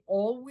what I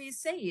always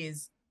say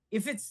is,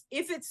 if it's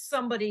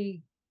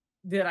somebody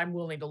that I'm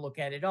willing to look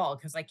at all,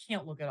 because I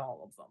can't look at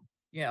all of them.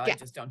 I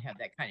just don't have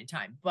that kind of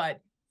time.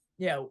 But,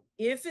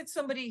 if it's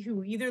somebody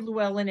who either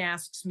Llewellyn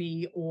asks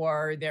me,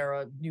 or they're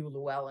a new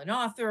Llewellyn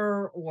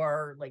author,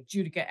 or like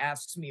Judica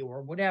asks me,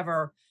 or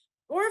whatever,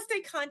 or if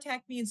they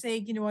contact me and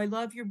say, I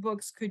love your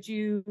books, could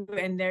you,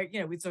 and they're,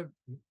 it's a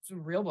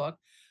real book,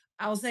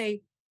 I'll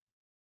say,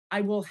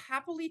 I will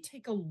happily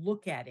take a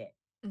look at it.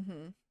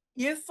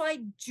 If I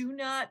do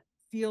not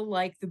feel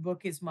like the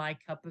book is my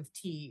cup of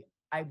tea,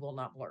 I will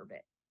not blurb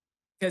it.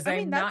 Because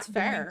that's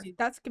fair.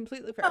 That's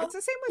completely fair. It's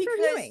the same with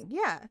reviewing.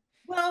 Yeah.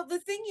 Well, the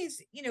thing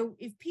is,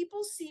 if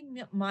people see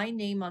my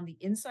name on the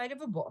inside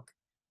of a book,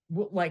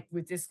 like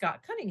with this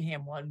Scott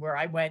Cunningham one, where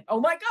I went, oh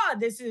my God,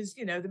 this is,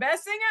 the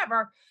best thing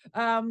ever.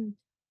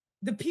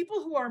 The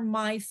people who are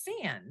my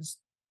fans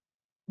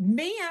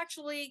may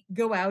actually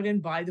go out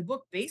and buy the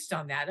book based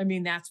on that. I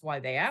mean, that's why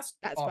they ask.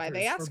 That's why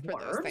they ask for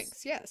those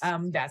things. Yes.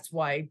 That's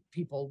why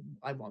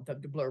I want them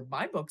to blurb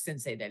my books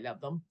and say they love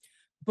them.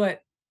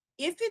 But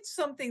if it's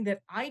something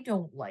that I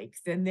don't like,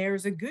 then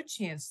there's a good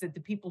chance that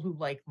the people who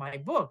like my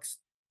books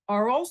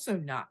are also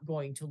not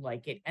going to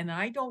like it. And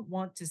I don't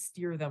want to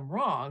steer them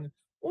wrong.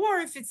 Or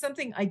if it's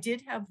something, I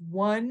did have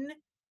one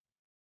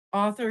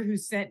author who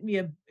sent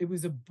me it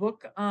was a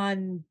book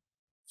on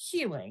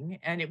healing,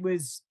 and I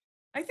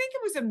think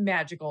it was a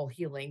magical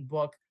healing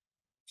book.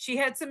 She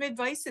had some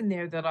advice in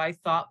there that I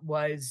thought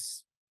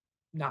was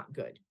not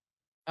good.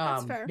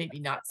 Maybe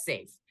not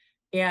safe.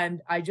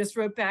 And I just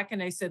wrote back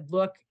and I said,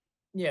 look,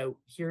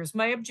 here's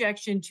my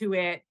objection to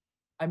it.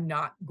 I'm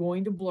not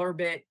going to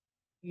blurb it.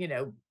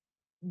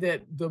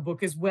 The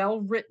book is well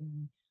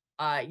written.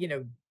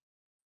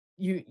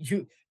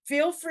 You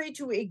feel free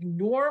to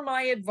ignore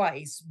my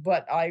advice,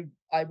 but I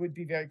would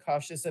be very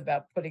cautious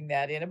about putting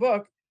that in a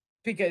book,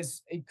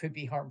 because it could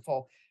be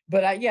harmful.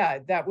 But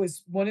that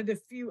was one of the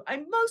few.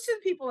 Most of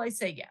the people I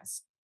say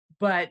yes,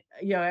 but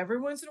every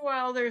once in a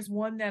while there's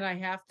one that I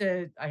have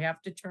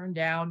to turn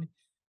down,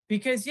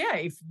 because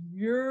if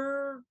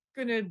you're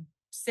gonna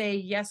say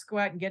yes, go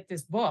out and get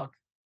this book,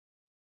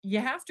 you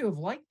have to have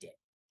liked it.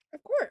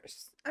 Of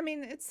course. I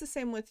mean, it's the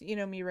same with,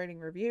 me writing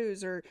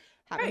reviews or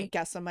having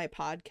guests on my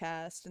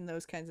podcast and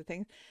those kinds of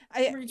things.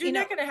 You're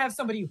not going to have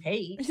somebody you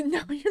hate.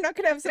 No, you're not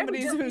going to have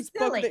somebody whose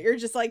book that you're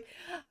just like,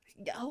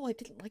 oh, I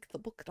didn't like the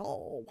book at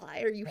all.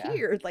 Why are you Yeah.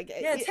 here? Like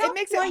Yeah, it, tell it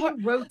me makes why it hard.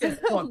 you wrote this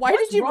book. Why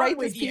What's did you wrong write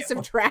this with piece you?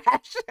 of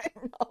trash?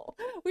 No,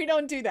 we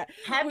don't do that.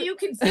 Have you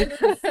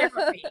considered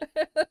therapy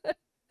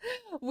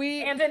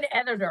we and an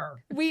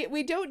editor?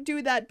 we don't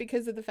do that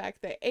because of the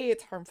fact that A,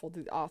 it's harmful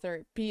to the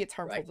author, B, it's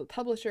harmful Right. to the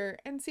publisher,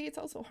 and C, it's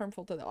also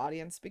harmful to the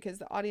audience because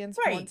the audience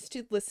Right. wants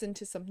to listen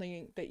to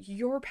something that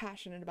you're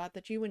passionate about,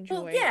 that you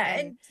enjoy. Well, yeah,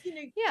 and you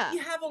know, yeah.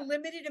 you have a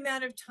limited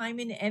amount of time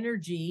and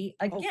energy.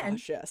 Oh Again,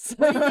 gosh, yes.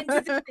 put it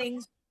into the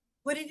things.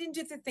 Put it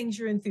into the things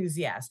you're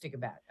enthusiastic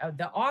about.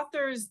 The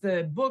authors,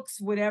 the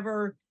books,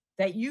 whatever,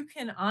 that you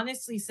can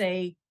honestly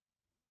say,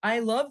 I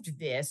loved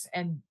this,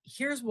 and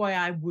here's why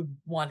I would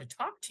want to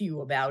talk to you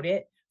about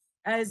it.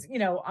 As you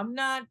know, I'm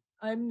not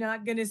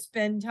going to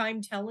spend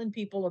time telling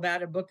people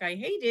about a book I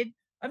hated.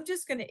 I'm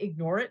just going to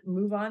ignore it and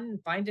move on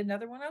and find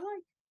another one I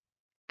like.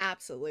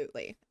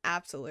 Absolutely.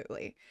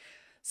 Absolutely.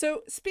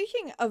 So,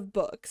 speaking of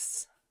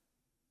books,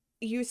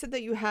 you said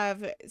that you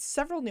have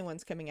several new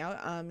ones coming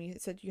out. You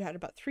said you had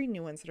about 3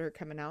 new ones that are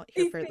coming out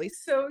here I for at think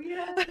least. so,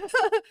 yeah.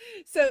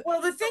 So,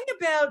 Well, the thing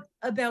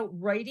about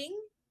writing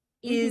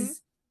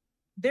is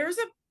there's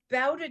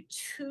about a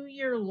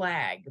 2-year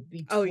lag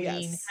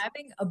between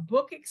having a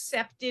book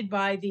accepted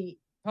by the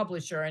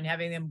publisher and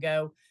having them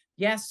go,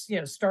 yes, you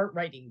know, start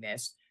writing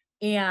this,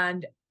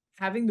 and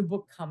having the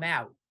book come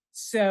out.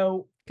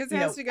 So, because it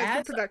has to go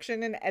through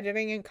production and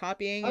editing and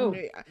copying and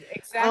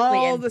exactly,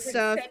 all and the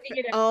stuff,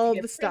 sending it out all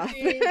to the get stuff.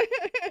 printed.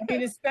 I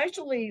mean,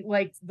 especially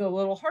like the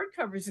little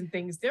hardcovers and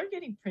things, they're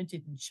getting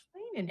printed in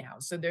China now.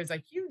 So there's a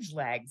huge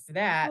lag for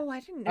that. Oh, I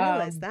didn't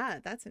realize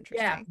that. That's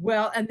interesting. Yeah,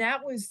 well, and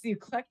that was the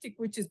Eclectic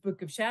Witches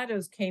Book of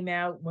Shadows came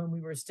out when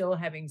we were still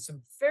having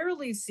some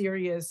fairly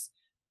serious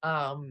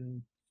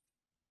supply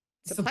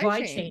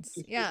chain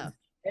issues. Yeah.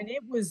 And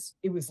it was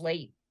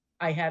late.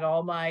 I had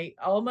all my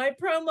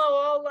promo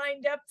all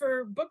lined up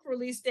for book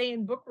release day,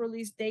 and book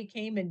release day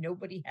came and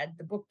nobody had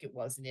the book. It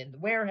wasn't in the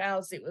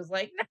warehouse. It was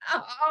like, no.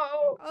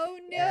 Oh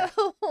no. Yeah.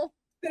 So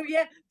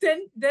yeah,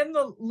 then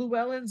the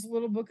Llewellyn's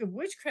Little Book of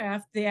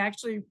Witchcraft, they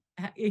actually,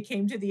 it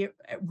came to the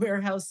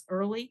warehouse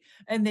early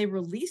and they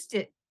released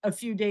it a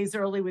few days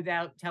early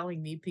without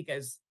telling me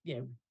because, you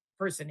know,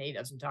 person A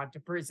doesn't talk to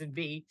person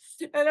B.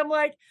 And I'm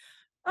like,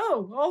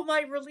 oh, all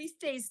my release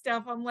day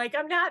stuff. I'm like,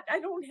 I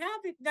don't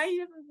have it.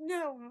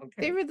 No. Okay.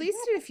 They released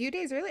it a few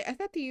days early. I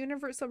thought the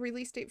universal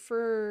release date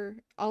for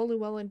all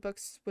Llewellyn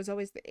books was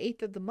always the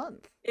 8th of the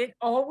month. It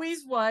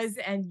always was.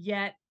 And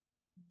yet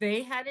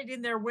they had it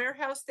in their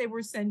warehouse. They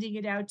were sending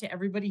it out to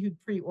everybody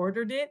who'd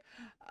pre-ordered it.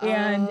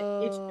 And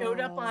it showed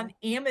up on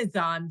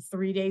Amazon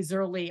 3 days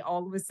early.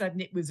 All of a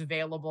sudden it was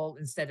available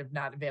instead of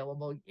not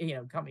available, you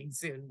know, coming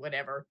soon,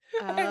 whatever.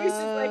 I was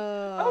just like,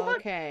 oh,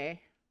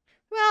 okay.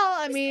 Well,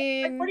 I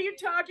mean, like, what are you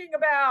talking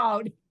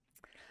about?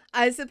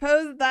 I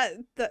suppose that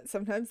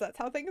sometimes that's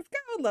how things go.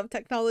 Love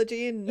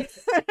technology, and it's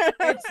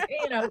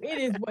you know, it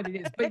is what it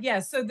is. But yeah,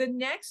 so the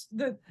next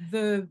the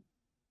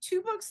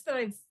 2 books that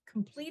I've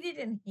completed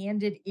and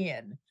handed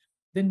in,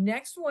 the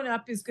next one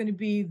up is going to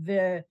be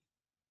the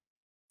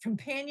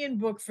companion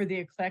book for the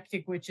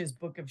Eclectic Witches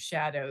Book of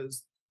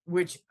Shadows,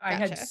 which I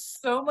had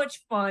so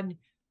much fun.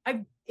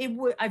 I've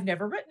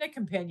never written a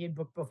companion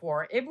book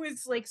before. It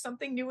was like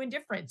something new and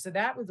different. So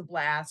that was a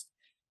blast.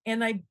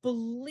 And I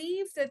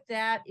believe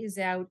that is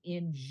out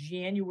in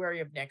January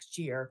of next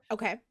year.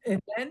 Okay.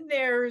 And then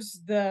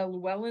there's the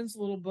Llewellyn's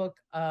Little Book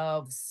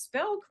of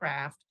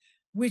Spellcraft,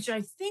 which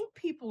I think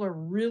people are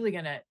really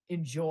going to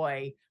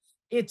enjoy.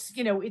 It's,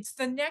 you know, it's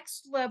the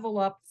next level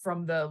up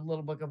from the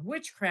Little Book of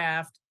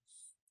Witchcraft.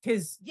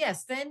 Because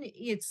yes, then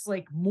it's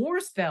like more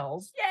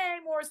spells, yay,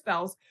 more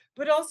spells,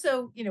 but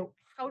also, you know,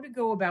 how to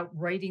go about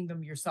writing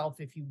them yourself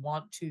if you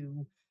want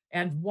to,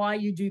 and why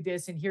you do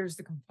this, and here's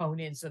the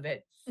components of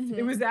it.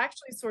 It was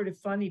actually sort of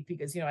funny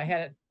because, you know, I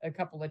had a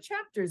couple of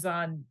chapters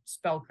on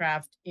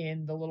spellcraft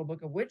in the Little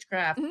Book of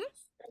Witchcraft.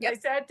 I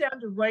sat down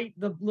to write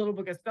the Little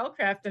Book of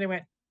Spellcraft, and I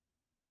went,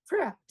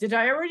 crap, did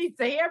I already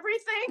say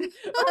everything?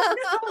 Oh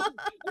no, I'm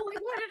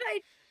like, what did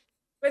I?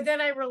 But then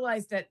I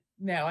realized that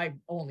no, I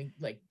only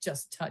like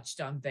just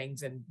touched on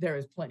things and there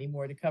is plenty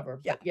more to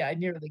cover. But yeah, I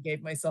nearly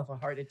gave myself a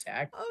heart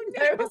attack. Oh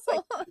no. I was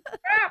like,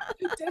 crap,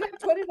 did I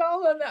put it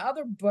all on the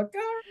other book?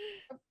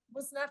 I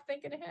was not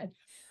thinking ahead.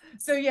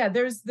 So yeah,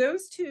 there's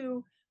those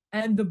 2.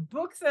 And the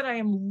book that I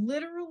am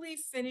literally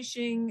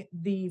finishing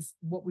the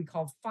what we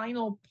call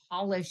final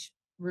polish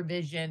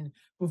revision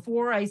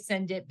before I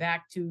send it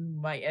back to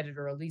my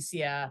editor,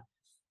 Alicia,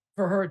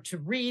 for her to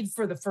read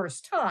for the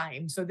first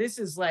time. So this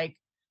is like,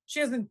 she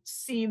hasn't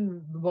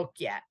seen the book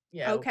yet.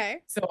 You know?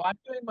 Okay. So I'm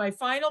doing my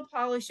final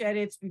polish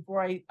edits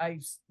before I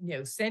you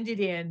know, send it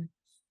in.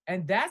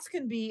 And that's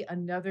going to be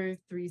another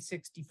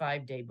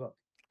 365-day book.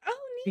 Oh,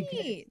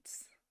 neat.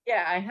 Because,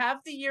 yeah, I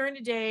have the year and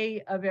a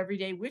day of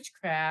everyday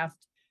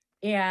witchcraft.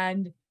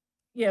 And,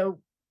 you know,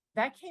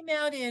 that came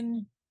out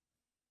in,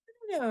 I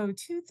don't know,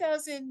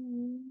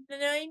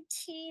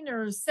 2019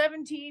 or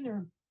 17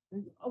 or,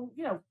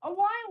 you know, a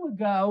while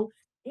ago.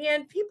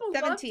 And people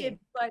 17. loved it,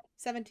 but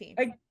 17.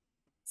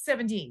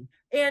 17.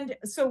 And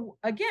so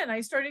again,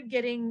 I started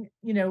getting,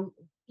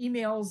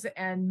 emails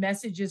and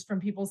messages from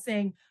people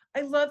saying,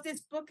 I love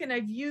this book and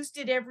I've used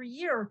it every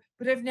year,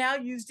 but I've now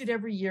used it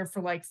every year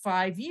for like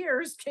 5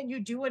 years. Can you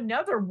do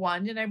another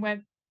one? And I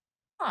went,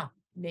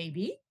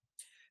 maybe.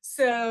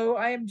 So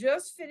I am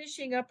just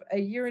finishing up a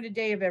year and a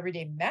day of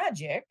everyday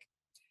magic,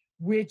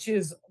 which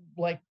is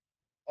like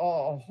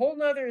a whole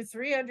nother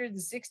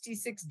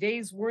 366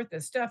 days worth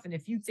of stuff. And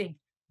if you think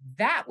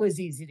that was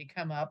easy to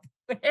come up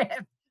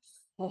with,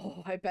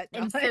 Oh, I bet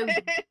and not. so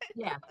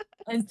yeah,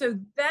 and so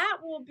that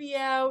will be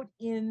out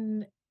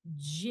in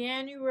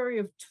January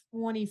of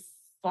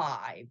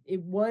 25.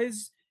 It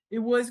was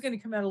going to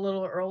come out a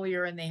little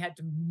earlier, and they had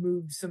to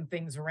move some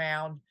things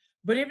around.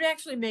 But it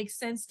actually makes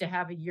sense to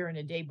have a year and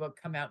a day book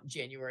come out in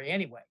January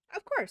anyway.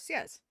 Of course,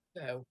 yes.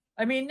 So,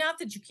 I mean, not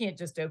that you can't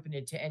just open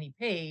it to any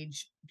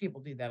page.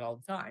 People do that all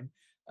the time.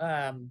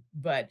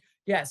 But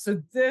yeah,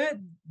 so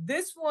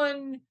this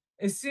one,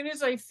 as soon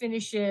as I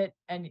finish it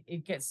and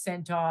it gets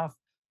sent off,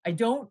 I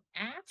don't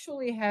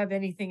actually have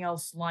anything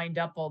else lined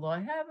up, although I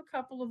have a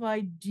couple of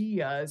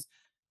ideas.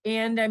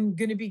 And I'm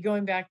going to be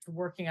going back to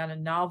working on a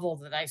novel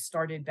that I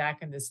started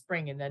back in the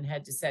spring and then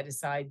had to set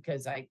aside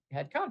because I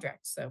had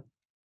contracts. So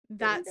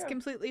That's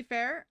completely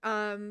fair.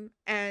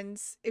 And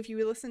if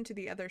you listen to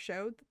the other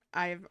show,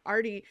 I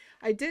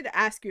did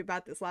ask you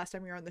about this last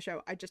time you were on the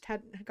show. I just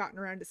hadn't gotten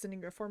around to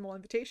sending you a formal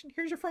invitation.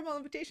 Here's your formal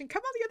invitation.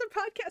 Come on the other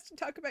podcast and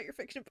talk about your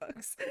fiction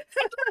books. Thank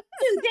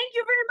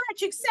you very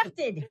much.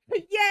 Accepted.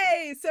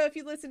 Yay! So if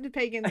you listen to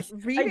Pagan's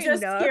Reading I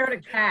just Nook, scared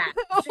a cat.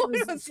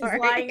 She's sorry.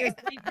 lying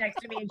asleep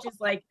next to me, and she's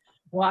like,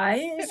 "Why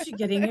is she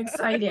getting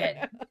excited?"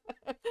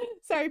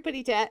 Sorry,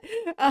 Putty Tat.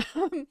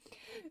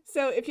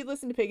 So if you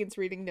listen to Pagan's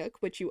Reading Nook,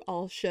 which you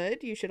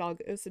should all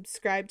go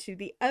subscribe to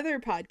the other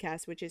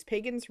podcast, which is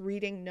Pagan's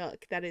Reading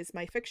Nook. That is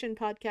my fiction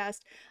podcast.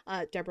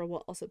 Deborah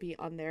will also be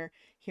on there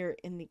here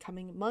in the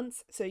coming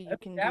months, so you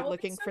can be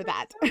looking for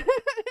that.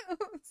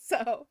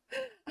 So,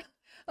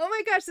 oh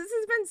my gosh, this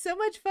has been so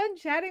much fun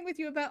chatting with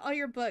you about all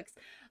your books.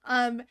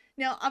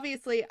 Now,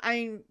 obviously,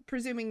 I'm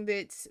presuming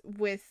that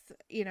with,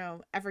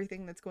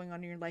 everything that's going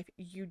on in your life,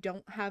 you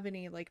don't have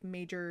any like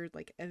major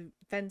like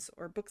events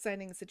or book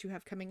signings that you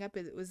have coming up.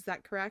 Was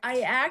that correct?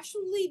 I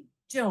actually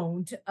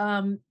don't.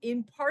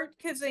 In part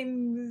because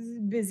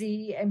I'm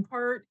busy, in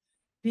part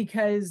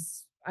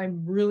because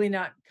I'm really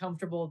not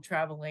comfortable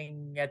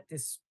traveling at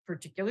this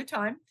particular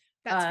time.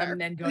 That's fair.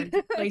 And going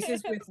to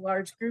places with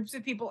large groups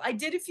of people. I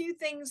did a few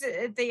things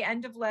at the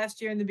end of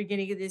last year and the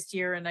beginning of this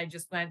year, and I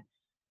just went,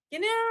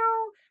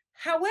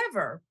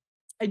 however,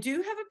 I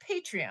do have a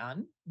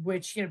Patreon,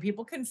 which,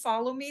 people can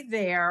follow me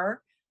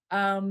there.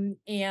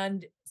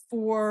 And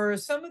for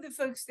some of the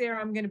folks there,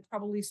 I'm going to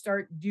probably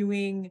start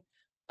doing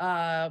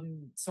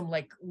some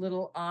like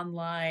little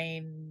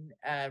online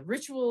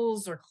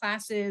rituals or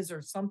classes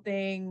or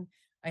something.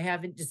 I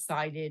haven't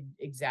decided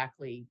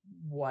exactly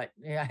what.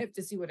 I have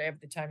to see what I have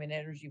the time and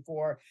energy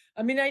for.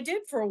 I mean, I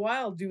did for a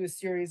while do a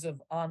series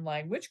of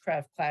online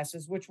witchcraft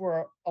classes, which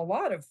were a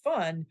lot of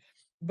fun.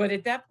 But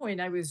at that point,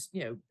 I was,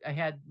 I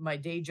had my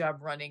day job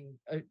running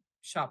a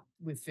shop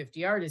with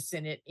 50 artists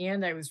in it,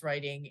 and I was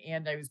writing,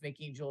 and I was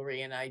making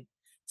jewelry, and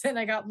then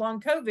I got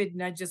long COVID,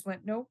 and I just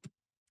went, nope,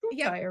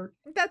 tired.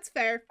 That's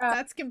fair.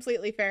 That's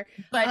completely fair.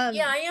 But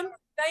yeah, I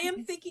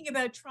am thinking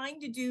about trying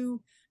to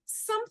do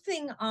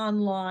something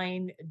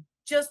online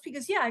just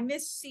because, I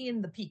miss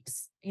seeing the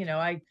peeps.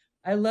 I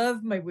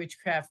love my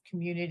witchcraft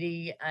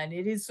community, and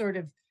it is sort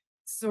of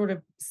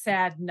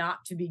sad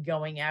not to be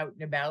going out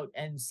and about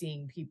and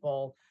seeing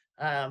people.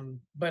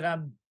 But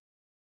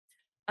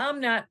I'm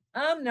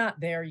not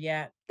there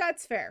yet.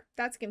 That's fair.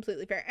 That's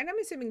completely fair. And I'm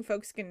assuming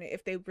folks can,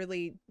 if they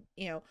really,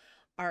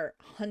 are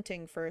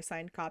hunting for a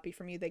signed copy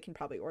from you, they can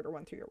probably order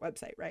one through your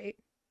website, right?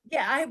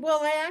 Yeah, I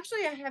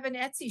have an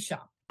Etsy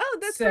shop. Oh,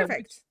 that's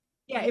perfect.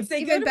 Yeah, if they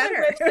Even go to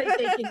better. my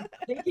website,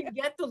 they can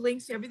get the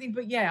links to everything.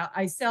 But yeah,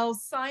 I sell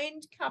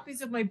signed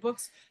copies of my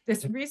books.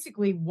 That's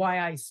basically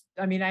why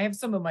I mean, I have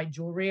some of my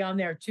jewelry on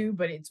there too,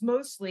 but it's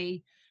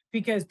mostly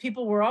because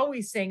people were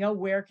always saying, oh,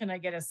 where can I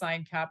get a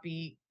signed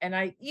copy? And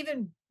I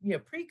even,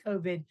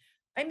 pre-COVID,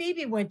 I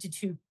maybe went to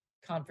 2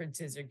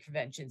 conferences or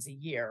conventions a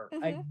year.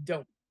 I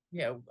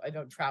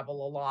don't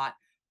travel a lot.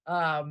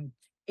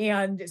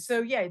 And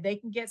so, yeah, they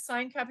can get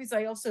signed copies.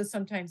 I also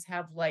sometimes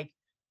have like,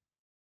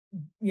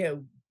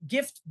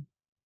 gift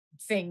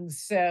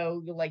things.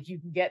 So like you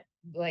can get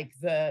like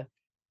the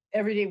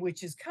Everyday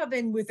Witches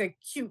Coven with a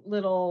cute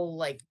little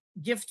like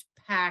gift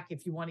pack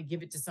if you want to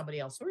give it to somebody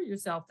else or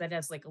yourself that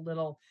has like a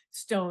little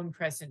stone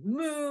crescent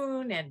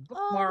moon and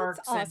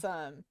bookmarks. Oh, that's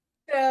awesome.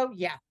 So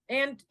yeah,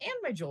 and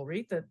my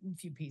jewelry, the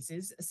few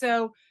pieces.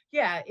 So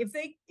yeah, if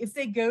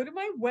they go to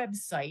my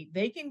website,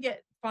 they can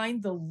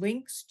find the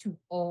links to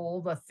all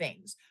the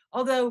things.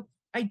 Although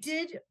I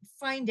did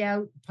find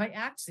out by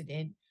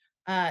accident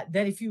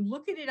that if you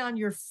look at it on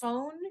your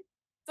phone,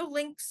 the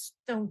links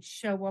don't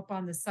show up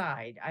on the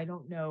side. I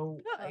don't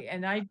know.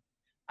 And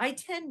I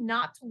tend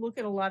not to look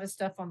at a lot of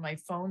stuff on my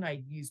phone.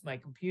 I use my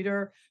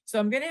computer. So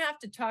I'm going to have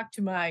to talk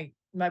to my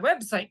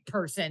website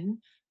person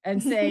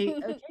and say,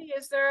 okay,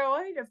 is there a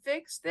way to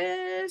fix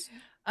this?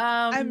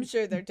 I'm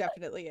sure there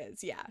definitely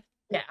is. Yeah.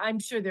 Yeah, I'm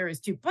sure there is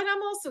too, but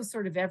I'm also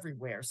sort of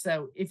everywhere.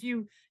 So if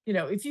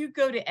if you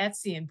go to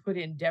Etsy and put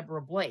in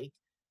Deborah Blake,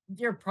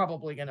 you're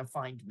probably going to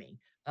find me.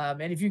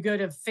 And if you go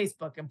to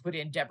Facebook and put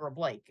in Deborah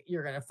Blake,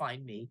 you're going to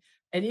find me.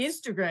 And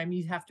Instagram,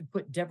 you have to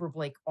put Deborah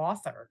Blake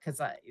author because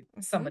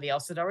somebody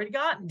else had already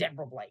gotten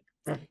Deborah Blake.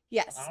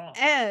 Yes.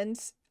 And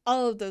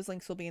all of those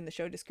links will be in the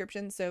show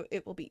description, so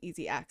it will be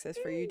easy access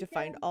for you to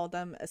find all of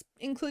them,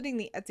 including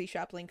the Etsy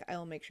shop link. I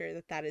will make sure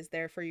that that is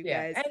there for you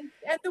guys. And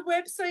the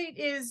website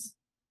is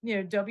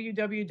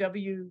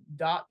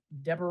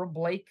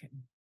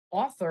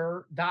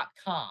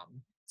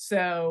www.deborahblakeauthor.com.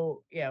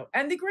 So,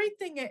 and the great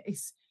thing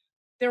is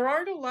there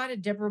aren't a lot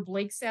of Deborah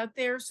Blakes out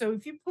there. So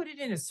if you put it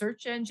in a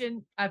search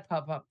engine, I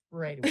pop up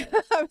right away.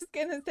 I was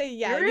gonna say,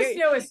 yeah, there is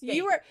no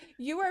escape.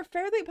 You are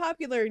fairly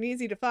popular and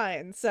easy to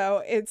find,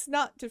 so it's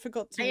not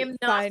difficult to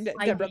find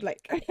Deborah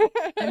Blake.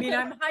 I mean,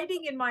 I'm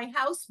hiding in my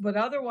house, but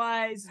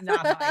otherwise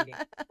not hiding.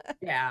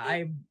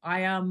 Yeah,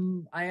 I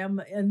am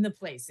in the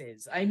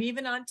places. I'm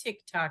even on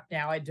TikTok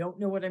now. I don't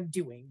know what I'm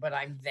doing, but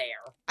I'm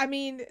there. I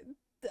mean,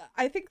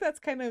 I think that's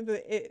kind of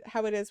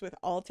how it is with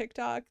all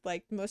TikTok.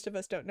 Like, most of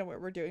us don't know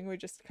what we're doing. We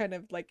just kind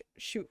of like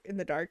shoot in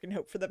the dark and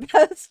hope for the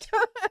best.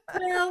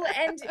 Well,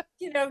 and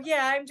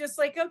I'm just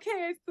like,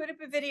 okay, I've put up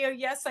a video.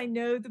 Yes, I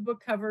know the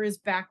book cover is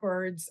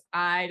backwards.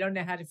 I don't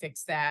know how to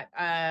fix that.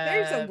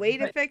 There's a way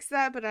to fix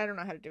that, but I don't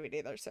know how to do it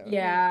either. So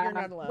yeah, you're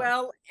not alone.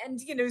 Well,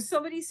 and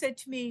somebody said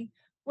to me,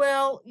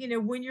 well,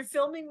 when you're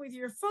filming with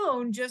your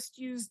phone, just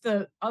use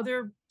the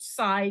other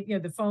side,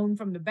 the phone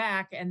from the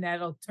back, and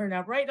that'll turn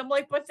out right. I'm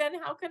like, but then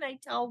how can I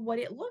tell what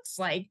it looks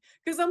like?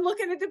 Because I'm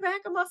looking at the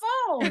back of my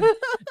phone.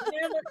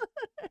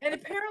 And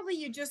apparently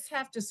you just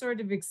have to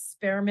sort of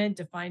experiment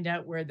to find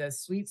out where the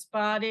sweet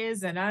spot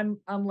is. And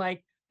I'm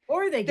like,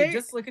 or they can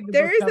just look at the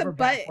book cover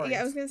backwards. Yeah,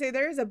 I was gonna say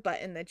there is a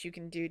button that you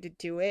can do to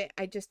do it.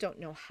 I just don't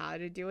know how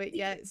to do it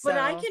yet. But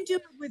I can do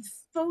it with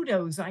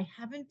photos. I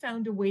haven't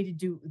found a way to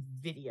do it with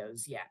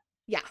videos yet.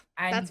 Yeah,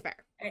 that's fair.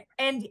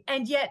 And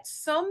yet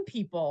some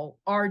people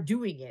are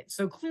doing it.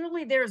 So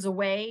clearly there's a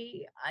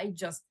way. I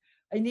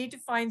need to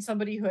find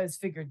somebody who has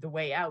figured the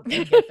way out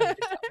and get them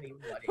to tell me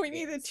what we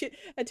need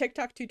a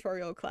TikTok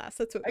tutorial class.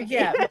 That's what we need.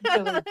 Yeah.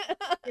 Really,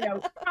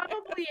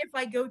 probably if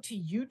I go to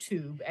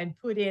YouTube and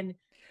put in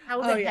how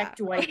the heck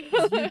do I use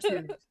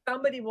YouTube,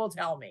 somebody will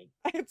tell me.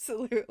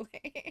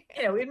 Absolutely.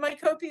 In my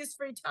copious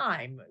free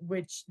time,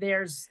 which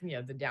there's,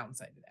 the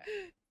downside of that.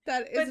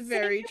 That is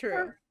very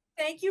true.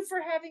 Thank you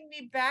for having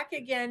me back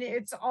again.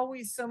 It's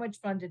always so much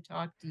fun to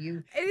talk to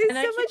you. It is so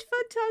much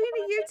fun talking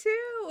to you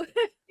too.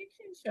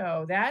 Fiction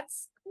show.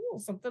 That's cool.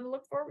 Something to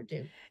look forward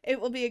to. It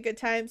will be a good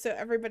time. So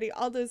everybody,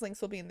 all those links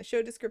will be in the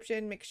show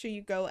description. Make sure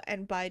you go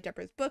and buy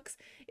Deborah's books.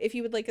 If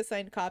you would like a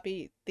signed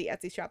copy, the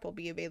Etsy shop will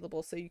be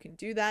available, so you can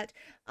do that.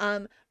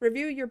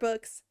 Review your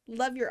books,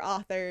 love your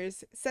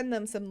authors, send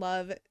them some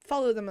love,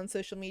 follow them on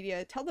social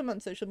media, tell them on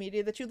social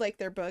media that you like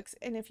their books.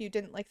 And if you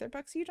didn't like their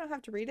books, you don't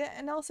have to read it.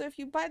 And also, if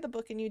you buy the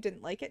book and you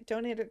didn't like it,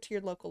 donate it to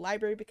your local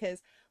library,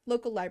 because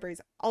local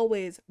libraries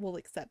always will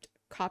accept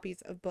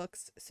copies of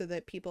books, so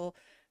that people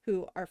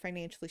who are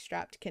financially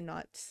strapped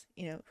cannot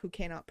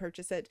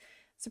purchase it.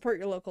 Support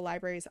your local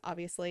libraries,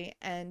 obviously.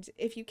 And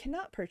if you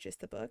cannot purchase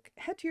the book,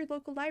 head to your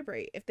local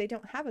library. If they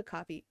don't have a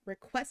copy,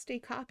 request a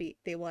copy.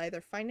 They will either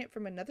find it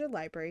from another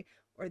library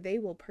or they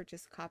will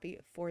purchase a copy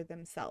for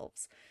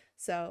themselves.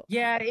 So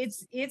yeah,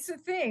 it's a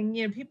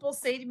thing. People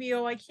say to me,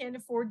 oh, I can't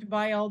afford to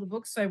buy all the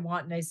books I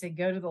want. And I say,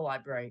 go to the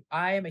library.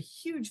 I am a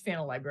huge fan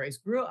of libraries.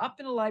 Grew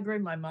up in a library.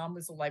 My mom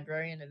was a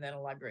librarian and then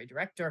a library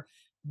director.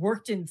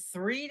 Worked in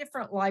 3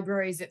 different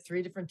libraries at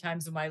 3 different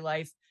times of my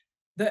life.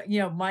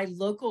 My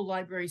local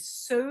library is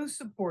so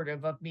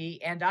supportive of me.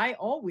 And I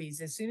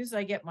always, as soon as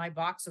I get my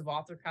box of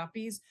author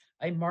copies,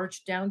 I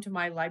march down to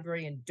my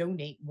library and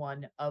donate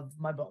one of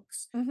my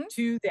books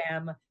to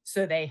them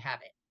so they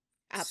have it.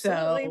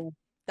 Absolutely. So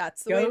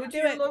that's the way to do it. Go to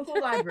your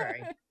local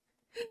library.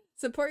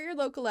 Support your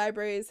local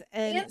libraries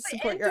and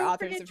support your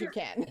authors if you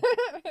can.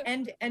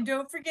 and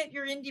don't forget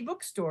your indie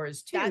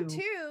bookstores too. That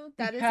too.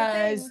 That is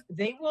because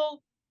they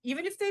will,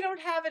 even if they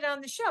don't have it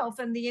on the shelf,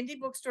 and the indie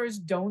bookstores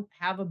don't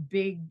have a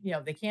big,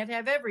 they can't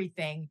have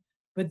everything,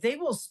 but they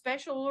will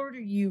special order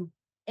you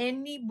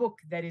any book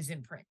that is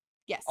in print.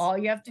 Yes. All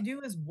you have to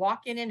do is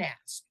walk in and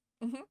ask.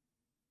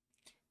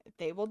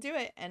 They will do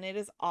it, and it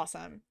is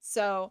awesome.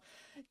 So,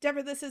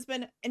 Deborah, this has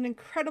been an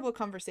incredible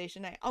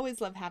conversation. I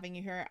always love having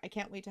you here. I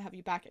can't wait to have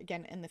you back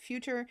again in the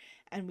future,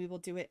 and we will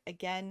do it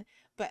again.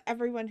 But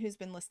everyone who's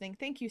been listening,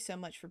 thank you so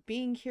much for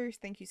being here.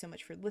 Thank you so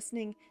much for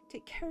listening.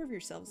 Take care of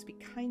yourselves, be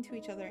kind to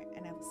each other,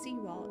 and I will see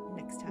you all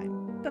next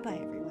time.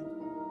 Bye-bye, everyone.